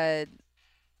like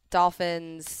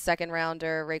Dolphins second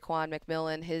rounder Raekwon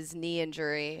McMillan, his knee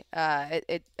injury,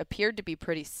 it appeared to be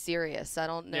pretty serious. I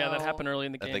don't know. Yeah, that happened early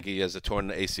in the game. I think he has a torn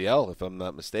ACL, if I'm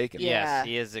not mistaken. Yes,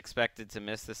 he is expected to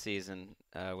miss the season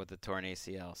with the torn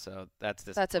ACL. So that's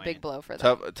disappointing. That's a big blow for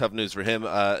them. Tough news for him.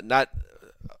 Not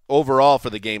overall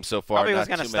for the game so far. Probably was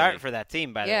going to start for that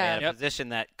team, by the way, at a Yep. position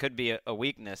that could be a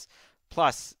weakness.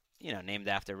 Plus, named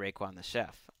after Raekwon the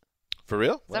chef. For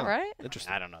real? Is that right?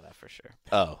 Interesting. I don't know that for sure.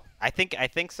 Oh. I think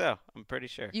so. I'm pretty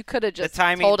sure. You could have just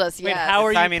timing- told us, I mean, yes. how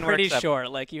are timing you pretty works up. sure?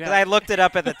 Like you Because I looked it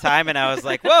up at the time, and I was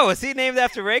like, whoa, is he named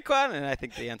after Raekwon? And I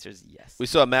think the answer is yes. We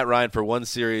saw Matt Ryan for one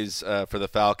series for the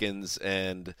Falcons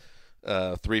and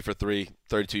 3 for 3,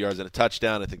 32 yards and a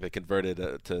touchdown. I think they converted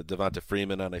to Devonta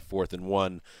Freeman on a 4th and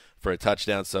 1 for a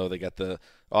touchdown. So they got the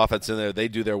offense in there. They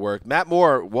do their work. Matt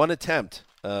Moore, one attempt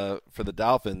for the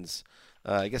Dolphins.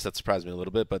 I guess that surprised me a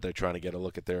little bit, but they're trying to get a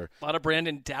look at their – A lot of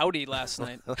Brandon Doughty last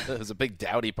night. It was a big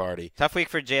Doughty party. Tough week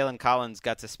for Jalen Collins.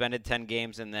 Got suspended 10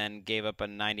 games and then gave up a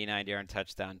 99-yard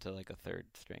touchdown to like a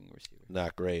third-string receiver.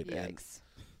 Not great. Yikes. And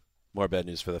more bad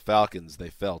news for the Falcons.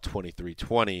 They fell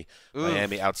 23-20.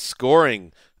 Miami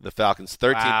outscoring the Falcons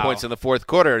 13 points in the fourth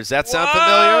quarter. Does that sound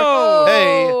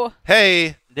familiar?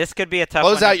 Hey. This could be a tough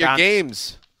Close one out to your bounce.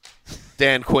 games,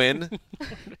 Dan Quinn.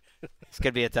 This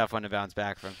could be a tough one to bounce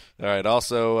back from. All right,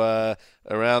 also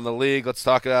around the league, let's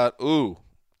talk about, the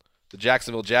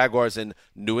Jacksonville Jaguars and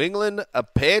New England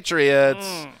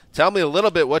Patriots. Tell me a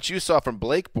little bit what you saw from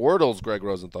Blake Bortles, Greg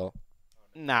Rosenthal.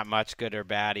 Not much good or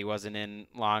bad. He wasn't in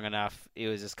long enough. He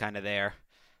was just kind of there.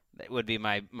 That would be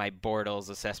my Bortles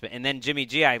assessment. And then Jimmy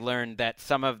G, I learned that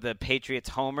some of the Patriots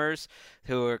homers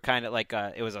who were kind of like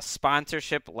it was a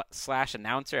sponsorship /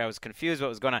 announcer. I was confused what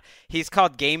was going on. He's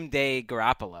called Game Day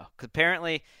Garoppolo. 'Cause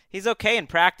apparently he's okay in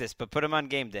practice, but put him on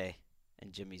game day,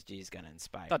 and Jimmy G's going to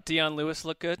inspire. Thought Deion Lewis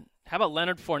looked good. How about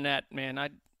Leonard Fournette, man?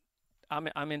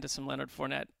 I'm into some Leonard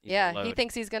Fournette. Yeah, he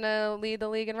thinks he's going to lead the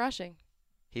league in rushing.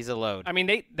 He's a load. I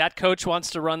mean, that coach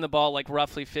wants to run the ball like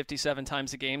roughly 57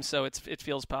 times a game, so it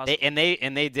feels possible.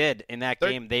 They did in that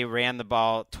game. They ran the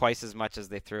ball twice as much as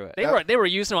they threw it. They were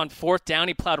using him on 4th down.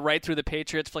 He plowed right through the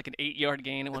Patriots for like an 8-yard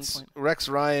gain at one point. Rex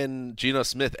Ryan, Geno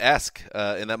Smith-esque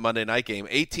in that Monday night game.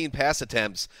 18 pass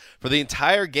attempts for the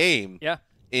entire game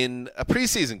in a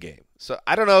preseason game. So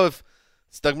I don't know if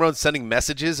Doug Marone's sending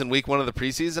messages in week 1 of the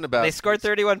preseason about. They scored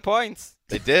 31 points.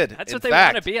 They did. That's in what they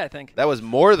fact, want to be, I think. That was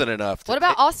more than enough. What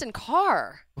about Austin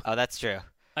Carr? Oh, that's true.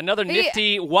 Another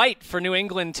nifty white for New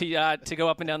England to go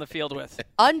up and down the field with.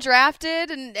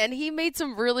 Undrafted, and he made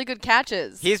some really good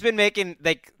catches. He's been making,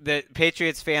 like, the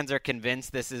Patriots fans are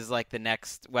convinced this is like the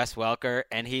next Wes Welker,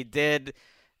 and he did,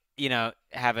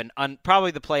 have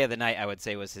probably the play of the night, I would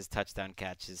say, was his touchdown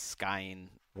catch, his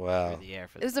skying through the air.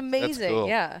 It was amazing, cool.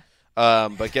 yeah.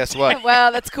 But guess what?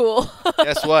 Wow, that's cool.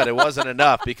 Guess what? It wasn't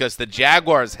enough because the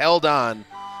Jaguars held on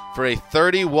for a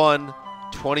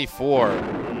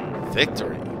 31-24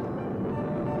 victory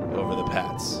over the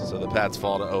Pats. So the Pats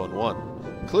fall to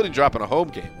 0-1, including dropping a home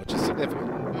game, which is significant.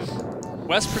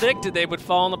 Wes predicted they would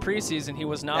fall in the preseason. He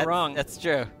was not wrong. That's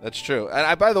true. That's true.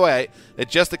 And by the way, it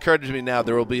just occurred to me now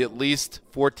there will be at least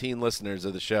 14 listeners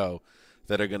of the show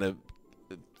that are going to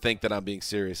think that I'm being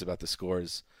serious about the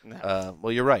scores. No.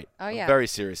 Well, you're right. Oh, yeah. I'm very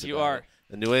serious You about are. it.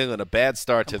 And New England, a bad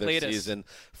start to their Completist. season.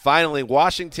 Finally,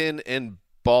 Washington and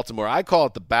Baltimore. I call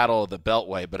it the Battle of the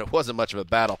Beltway, but it wasn't much of a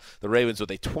battle. The Ravens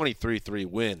with a 23-3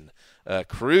 win,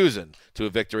 cruising to a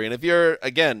victory. And if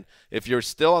you're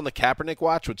still on the Kaepernick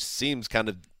watch, which seems kind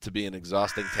of to be an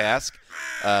exhausting task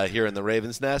here in the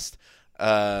Ravens nest,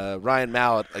 Ryan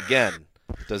Mallett, again,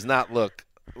 does not look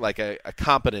like a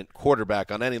competent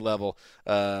quarterback on any level.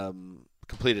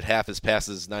 completed half his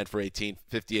passes, 9 for 18,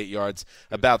 58 yards,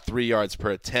 about 3 yards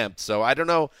per attempt. So I don't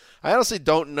know. I honestly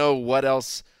don't know what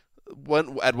else.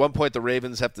 At one point, the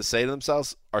Ravens have to say to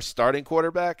themselves, our starting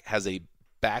quarterback has a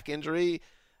back injury,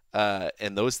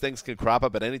 and those things can crop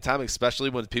up at any time, especially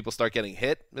when people start getting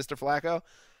hit, Mr. Flacco.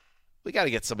 We got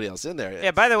to get somebody else in there.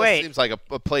 Yeah, by the way, it seems like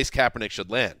a place Kaepernick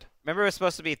should land. Remember it was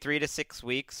supposed to be 3 to 6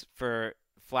 weeks for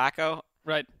Flacco?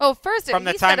 Right. Oh, first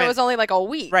he said it was only like a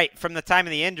week. Right, from the time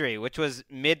of the injury, which was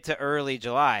mid to early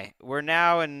July. We're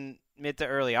now in mid to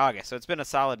early August, so it's been a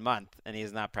solid month, and he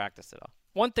has not practiced at all.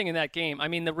 One thing in that game, I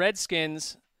mean, the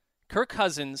Redskins, Kirk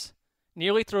Cousins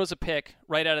nearly throws a pick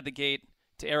right out of the gate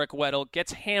to Eric Weddle,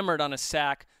 gets hammered on a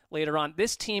sack later on.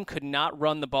 This team could not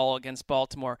run the ball against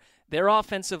Baltimore. Their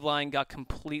offensive line got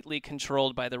completely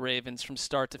controlled by the Ravens from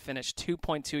start to finish,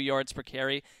 2.2 yards per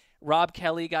carry. Rob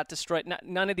Kelly got destroyed.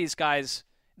 None of these guys,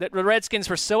 the Redskins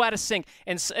were so out of sync.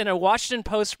 And a Washington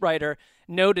Post writer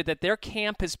noted that their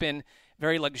camp has been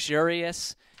very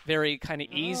luxurious, very kind of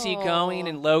easygoing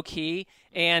and low-key.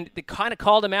 And they kind of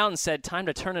called him out and said, time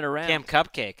to turn it around. Camp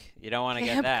Cupcake. You don't want to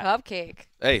get that. Camp Cupcake.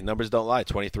 Hey, numbers don't lie,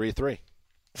 23-3.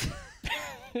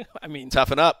 I mean,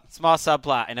 toughen up. Small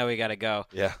subplot. I know we got to go.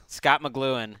 Yeah. Scott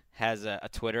McLuhan has a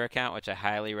Twitter account, which I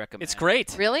highly recommend. It's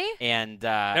great. Really? And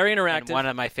very interactive. And one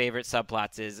of my favorite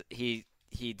subplots is he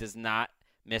does not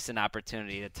miss an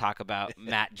opportunity to talk about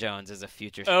Matt Jones as a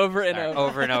future over and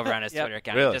over on his Twitter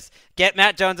account. Really? Just get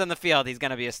Matt Jones on the field. He's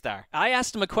going to be a star. I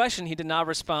asked him a question. He did not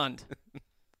respond.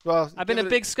 Well, I've been a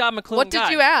big Scott McLuhan What guy.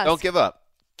 did you ask? Don't give up.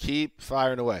 Keep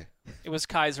firing away. It was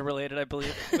Kaiser related, I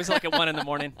believe. It was like at 1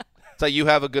 a.m. So you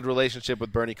have a good relationship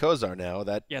with Bernie Kosar now.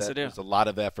 Yes, I do. Was a lot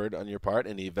of effort on your part,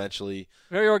 and he eventually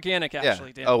Very organic, actually.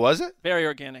 Yeah. Dan. Oh, was it? Very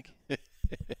organic.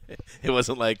 It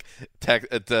wasn't like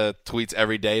tweets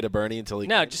every day to Bernie until he.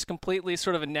 No, just completely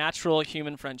sort of a natural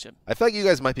human friendship. I feel like you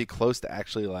guys might be close to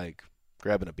actually like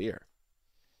grabbing a beer.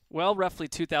 Well, roughly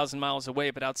 2,000 miles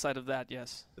away, but outside of that,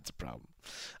 yes. That's a problem.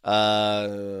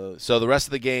 So the rest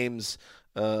of the games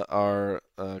are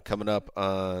coming up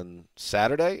on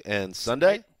Saturday and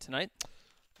Sunday. Tonight.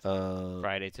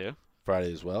 Friday, too.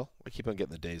 Friday as well. I keep on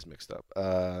getting the days mixed up.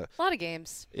 A lot of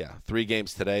games. Yeah, 3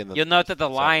 games today. And then You'll note that the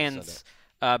Saturday, Lions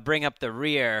bring up the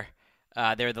rear.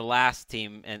 They're the last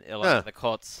team in the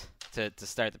Colts to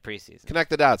start the preseason. Connect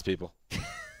the dots, people.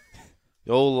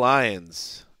 The old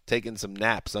Lions taking some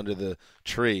naps under the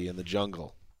tree in the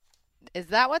jungle. Is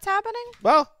that what's happening?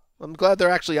 Well, I'm glad they're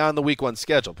actually on the Week 1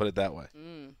 schedule, put it that way.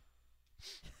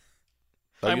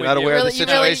 Are you not aware of the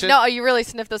situation? You really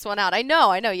sniffed this one out. I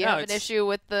know. You have an issue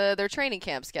with their training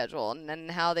camp schedule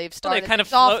and how they've started. Well, they kind of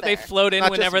float. They float in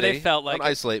Not whenever just me. they felt like Don't it.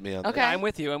 isolate me on Okay. that. I'm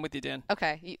with you, Dan.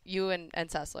 Okay, you and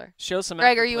Sessler. Show some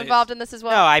Greg, effort, are you please. involved in this as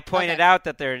well? No, I pointed out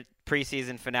that their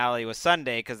preseason finale was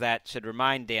Sunday because that should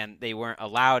remind Dan they weren't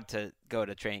allowed to go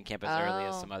to training camp as early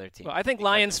as some other teams. Well, I think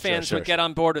Lions fans would get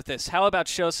on board with this. How about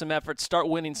show some effort, start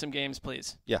winning some games,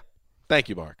 please? Yeah. Thank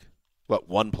you, Mark. What,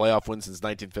 1 playoff win since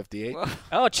 1958?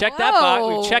 Oh, check that box.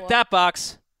 We've checked that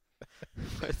box.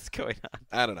 What's going on?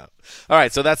 I don't know. All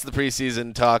right, so that's the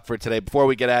preseason talk for today. Before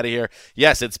we get out of here,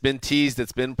 yes, it's been teased.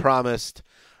 It's been promised.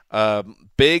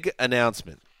 Big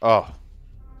announcement. Oh,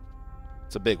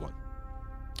 it's a big one.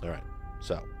 All right,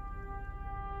 so.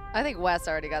 I think Wes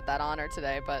already got that honor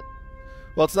today, but.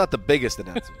 Well, it's not the biggest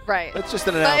announcement. Right. It's just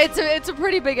an announcement. But it's a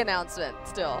pretty big announcement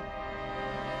still.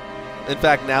 In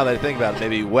fact, now that I think about it,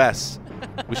 maybe Wes.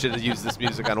 We should have used this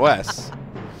music on Wes.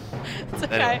 It's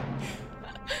okay. Anyway.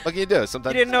 What can you do?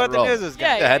 Sometimes You didn't know what the news was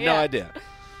going to be. I had no idea.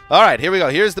 All right, here we go.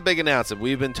 Here's the big announcement.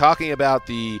 We've been talking about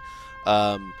the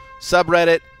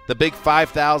subreddit, the big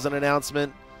 5,000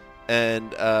 announcement,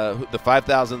 and the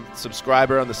 5,000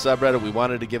 subscriber on the subreddit. We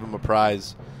wanted to give him a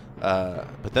prize,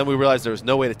 but then we realized there was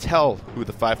no way to tell who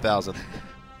the 5,000th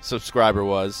subscriber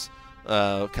was.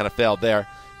 Kind of failed there.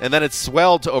 And then it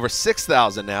swelled to over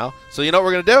 6,000 now. So you know what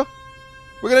we're going to do?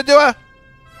 We're going to do a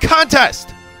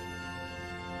contest.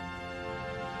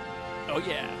 Oh,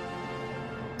 yeah.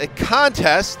 A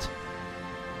contest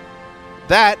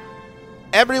that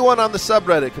everyone on the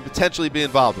subreddit could potentially be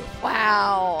involved with.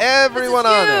 Wow. Everyone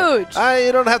this is on huge. there.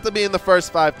 You don't have to be in the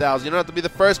first 5,000. You don't have to be the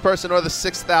first person or the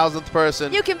 6,000th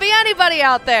person. You can be anybody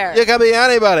out there. You can be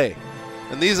anybody.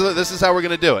 And this is how we're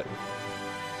going to do it.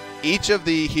 Each of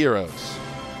the heroes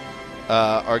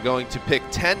are going to pick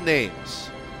 10 names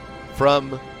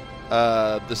from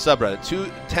the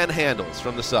subreddit, 10 handles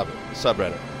from the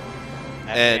subreddit.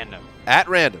 At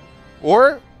random.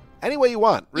 Or any way you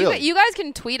want, really. You guys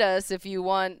can tweet us if you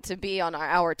want to be on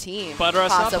our team. Butter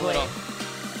us up a possibly. little.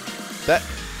 That.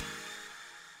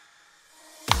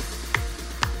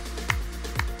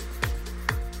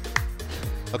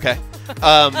 Okay.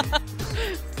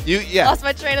 Lost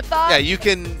my train of thought. Yeah, you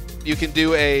can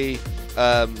do a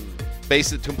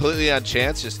base it completely on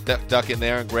chance, just duck in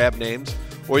there and grab names,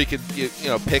 or you could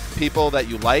pick people that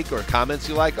you like or comments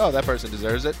you like. Oh, that person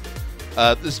deserves it.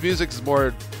 This music is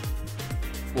more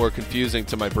confusing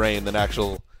to my brain than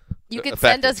actual. You could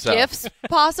send us gifts,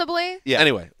 possibly. Yeah.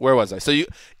 Anyway, where was I? So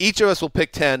each of us will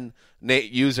pick 10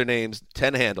 usernames,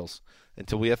 10 handles,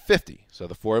 until we have 50. So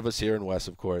the 4 of us here and Wes,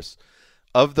 of course.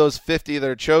 Of those 50 that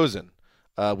are chosen,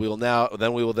 we will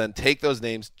then take those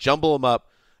names, jumble them up,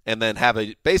 and then have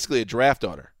basically a draft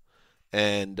order.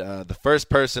 And the first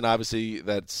person, obviously,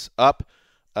 that's up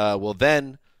will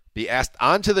then be asked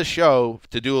onto the show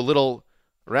to do a little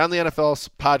Around the NFL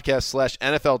podcast /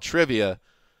 NFL trivia.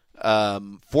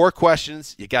 4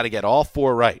 questions. You got to get all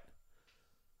 4 right.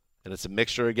 And it's a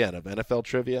mixture, again, of NFL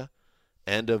trivia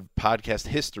and of podcast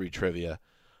history trivia.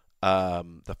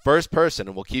 The first person,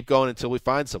 and we'll keep going until we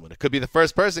find someone. It could be the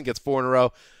first person gets 4 in a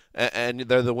row, and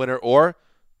they're the winner. Or,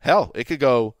 hell, it could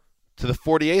go to the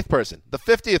 48th person, the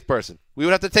 50th person. We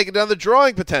would have to take it down the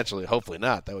drawing potentially. Hopefully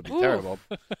not. That would be terrible.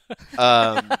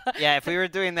 Yeah, if we were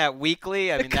doing that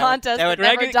weekly, I mean, contest that would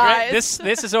never dies.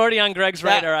 This is already on Greg's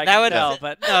radar. I can tell,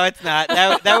 but no, it's not.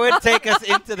 That would take us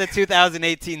into the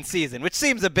 2018 season, which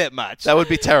seems a bit much. That would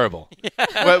be terrible.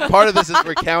 Well, part of this is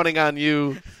we're counting on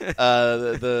you,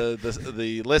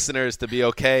 the listeners, to be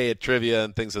okay at trivia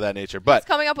and things of that nature. But who's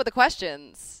coming up with the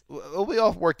questions? We'll be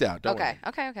all worked out. Don't worry.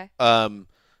 Okay.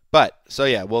 But so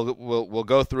yeah, we'll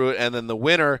go through it, and then the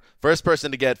winner, first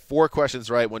person to get 4 questions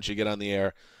right once you get on the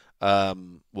air,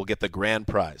 will get the grand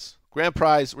prize. Grand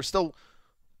prize. We're still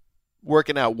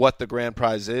working out what the grand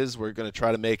prize is. We're going to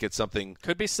try to make it something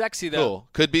could be sexy though. Cool.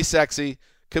 Could be sexy.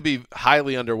 Could be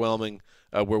highly underwhelming.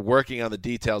 We're working on the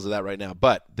details of that right now.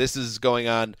 But this is going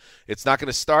on. It's not going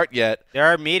to start yet. There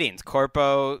are meetings,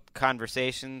 corpo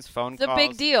conversations, phone calls. It's a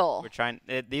big deal. We're trying.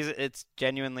 It's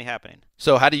genuinely happening.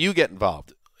 So how do you get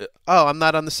involved? Oh, I'm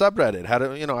not on the subreddit. How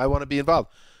do I want to be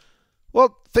involved?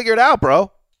 Well, figure it out,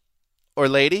 bro. Or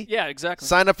lady. Yeah, exactly.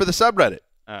 Sign up for the subreddit.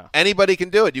 Oh. Anybody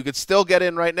can do it. You could still get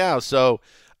in right now. So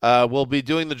we'll be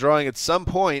doing the drawing at some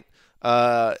point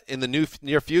in the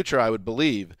near future, I would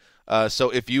believe.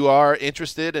 So if you are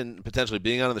interested in potentially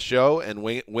being on the show and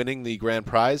winning the grand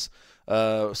prize,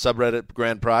 subreddit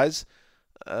grand prize,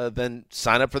 then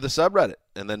sign up for the subreddit.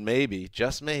 And then maybe,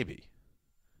 just maybe,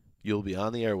 you'll be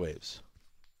on the airwaves.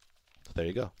 There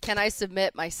you go. Can I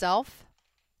submit myself?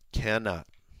 Cannot.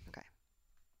 Okay.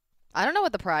 I don't know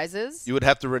what the prize is. You would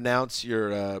have to renounce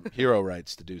your hero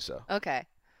rights to do so. Okay.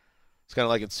 It's kind of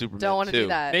like in Superman 2. Don't want to do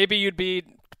that. Maybe you'd be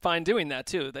fine doing that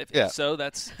too. Yeah. So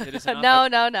it is an No,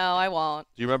 I won't.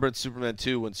 Do you remember in Superman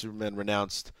 2 when Superman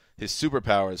renounced his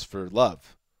superpowers for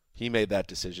love? He made that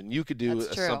decision. You could do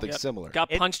something similar. Got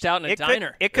punched out in a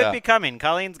diner. It could be coming.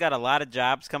 Colleen's got a lot of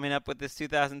jobs coming up with this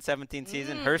 2017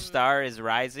 season. Her star is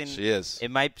rising. She is.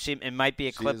 It might be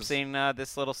eclipsing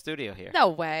this little studio here. No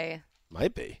way.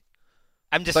 Might be.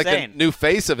 I'm just saying. saying. Like the new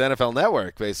face of NFL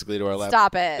Network, basically, to our left.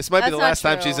 Stop it. This might be the last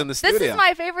time true. she's in the studio. This is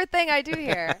my favorite thing I do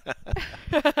here.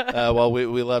 Well,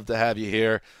 we love to have you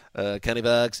here, Kenny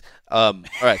Bugs. All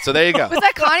right, so there you go. Was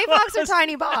that Connie Box or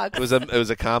Tiny Box? It was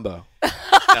a combo.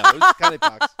 No, it was Connie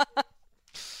Box.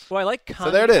 Well, I like Connie.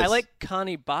 So there it is. I like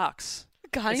Connie Box.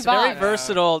 Connie it's Box. very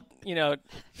versatile.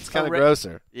 It's kind of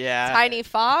grosser. Yeah. Tiny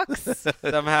Fox.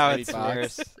 Somehow Tiny it's Fox.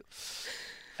 worse.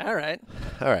 All right.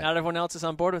 Not everyone else is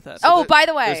on board with that. So by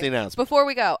the way, there's the announcement. before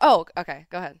we go. Oh, okay.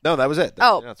 Go ahead. No, that was it.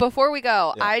 Before we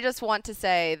go, Yeah. I just want to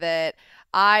say that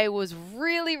I was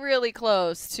really, really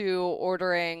close to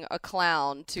ordering a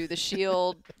clown to the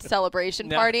Shield celebration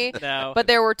party. No. But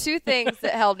there were 2 things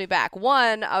that held me back.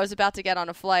 One, I was about to get on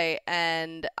a flight,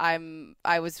 and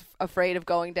I was afraid of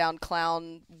going down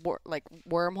clown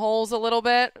wormholes a little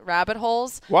bit, rabbit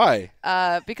holes. Why?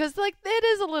 Because it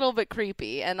is a little bit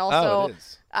creepy, and also it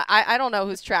is. I don't know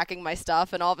who's tracking my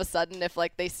stuff, and all of a sudden, if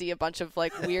they see a bunch of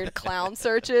weird clown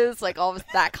searches, all of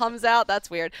that comes out, that's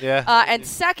weird. Yeah. And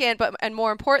second, and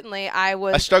more importantly,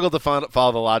 I struggled to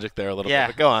follow the logic there a little bit,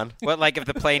 but go on. What, if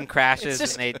the plane crashes It's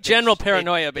just and they general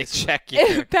paranoia, they basically. check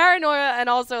you? paranoia, and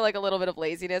also a little bit of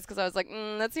laziness, because I was like,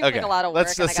 that seems like a lot of work.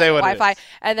 Let's and just I say got what it Wi-Fi. is.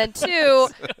 And then 2,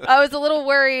 I was a little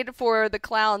worried for the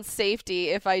clown's safety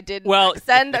if I didn't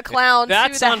send a clown to the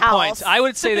house. That's on point. I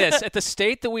would say this. At the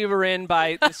state that we were in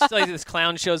by this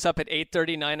clown shows up at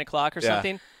 8:30, 9 o'clock or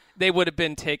something, they would have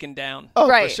been taken down. Oh,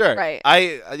 right, for sure. Right.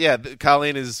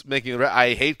 Colleen is making.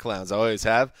 I hate clowns. I always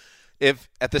have.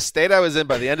 If at the state I was in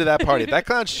by the end of that party, if that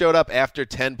clown showed up after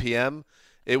 10 p.m.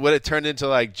 it would have turned into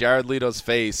like Jared Leto's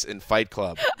face in Fight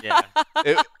Club. Yeah.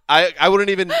 I wouldn't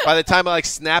even, by the time I like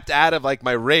snapped out of like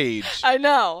my rage, I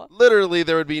know. literally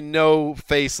there would be no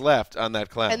face left on that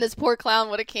clown. And this poor clown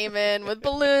would have came in with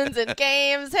balloons and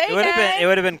games. Hey, It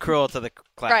would have been cruel to the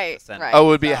clown. Right. Oh, it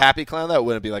would be a happy clown? That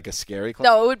wouldn't be like a scary clown?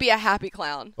 No, it would be a happy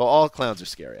clown. Well, all clowns are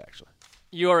scary, actually.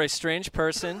 You are a strange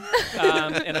person,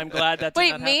 and I'm glad that did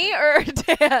Wait, not me happen.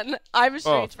 or Dan? I'm a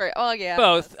strange person. Oh, yeah.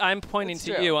 Both. I'm pointing That's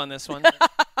to true. you on this one.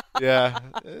 Yeah.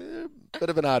 Bit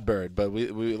of an odd bird, but we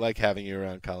like having you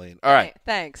around, Colleen. All right.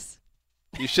 Thanks.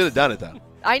 You should have done it, though.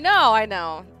 I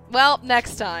know. Well,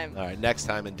 next time. All right, next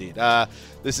time indeed.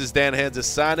 This is Dan Hanzus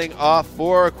signing off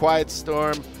for Quiet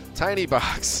Storm, Tiny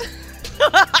Box,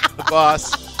 the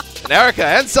boss, and Erica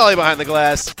and Sully behind the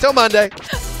glass. Till Monday.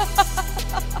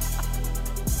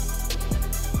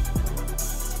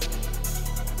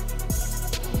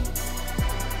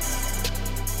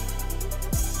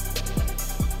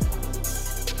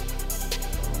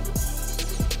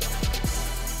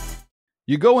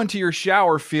 You go into your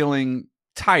shower feeling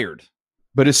tired,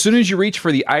 but as soon as you reach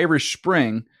for the Irish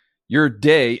Spring, your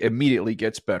day immediately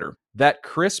gets better. That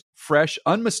crisp, fresh,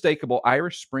 unmistakable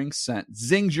Irish Spring scent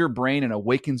zings your brain and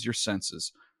awakens your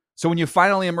senses. So when you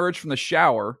finally emerge from the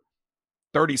shower,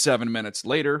 37 minutes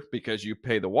later, because you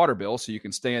pay the water bill so you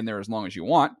can stay in there as long as you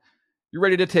want, you're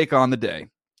ready to take on the day.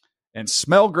 And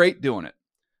smell great doing it.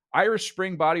 Irish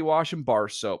Spring Body Wash and Bar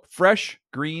Soap. Fresh,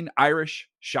 green, Irish.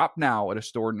 Shop now at a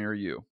store near you.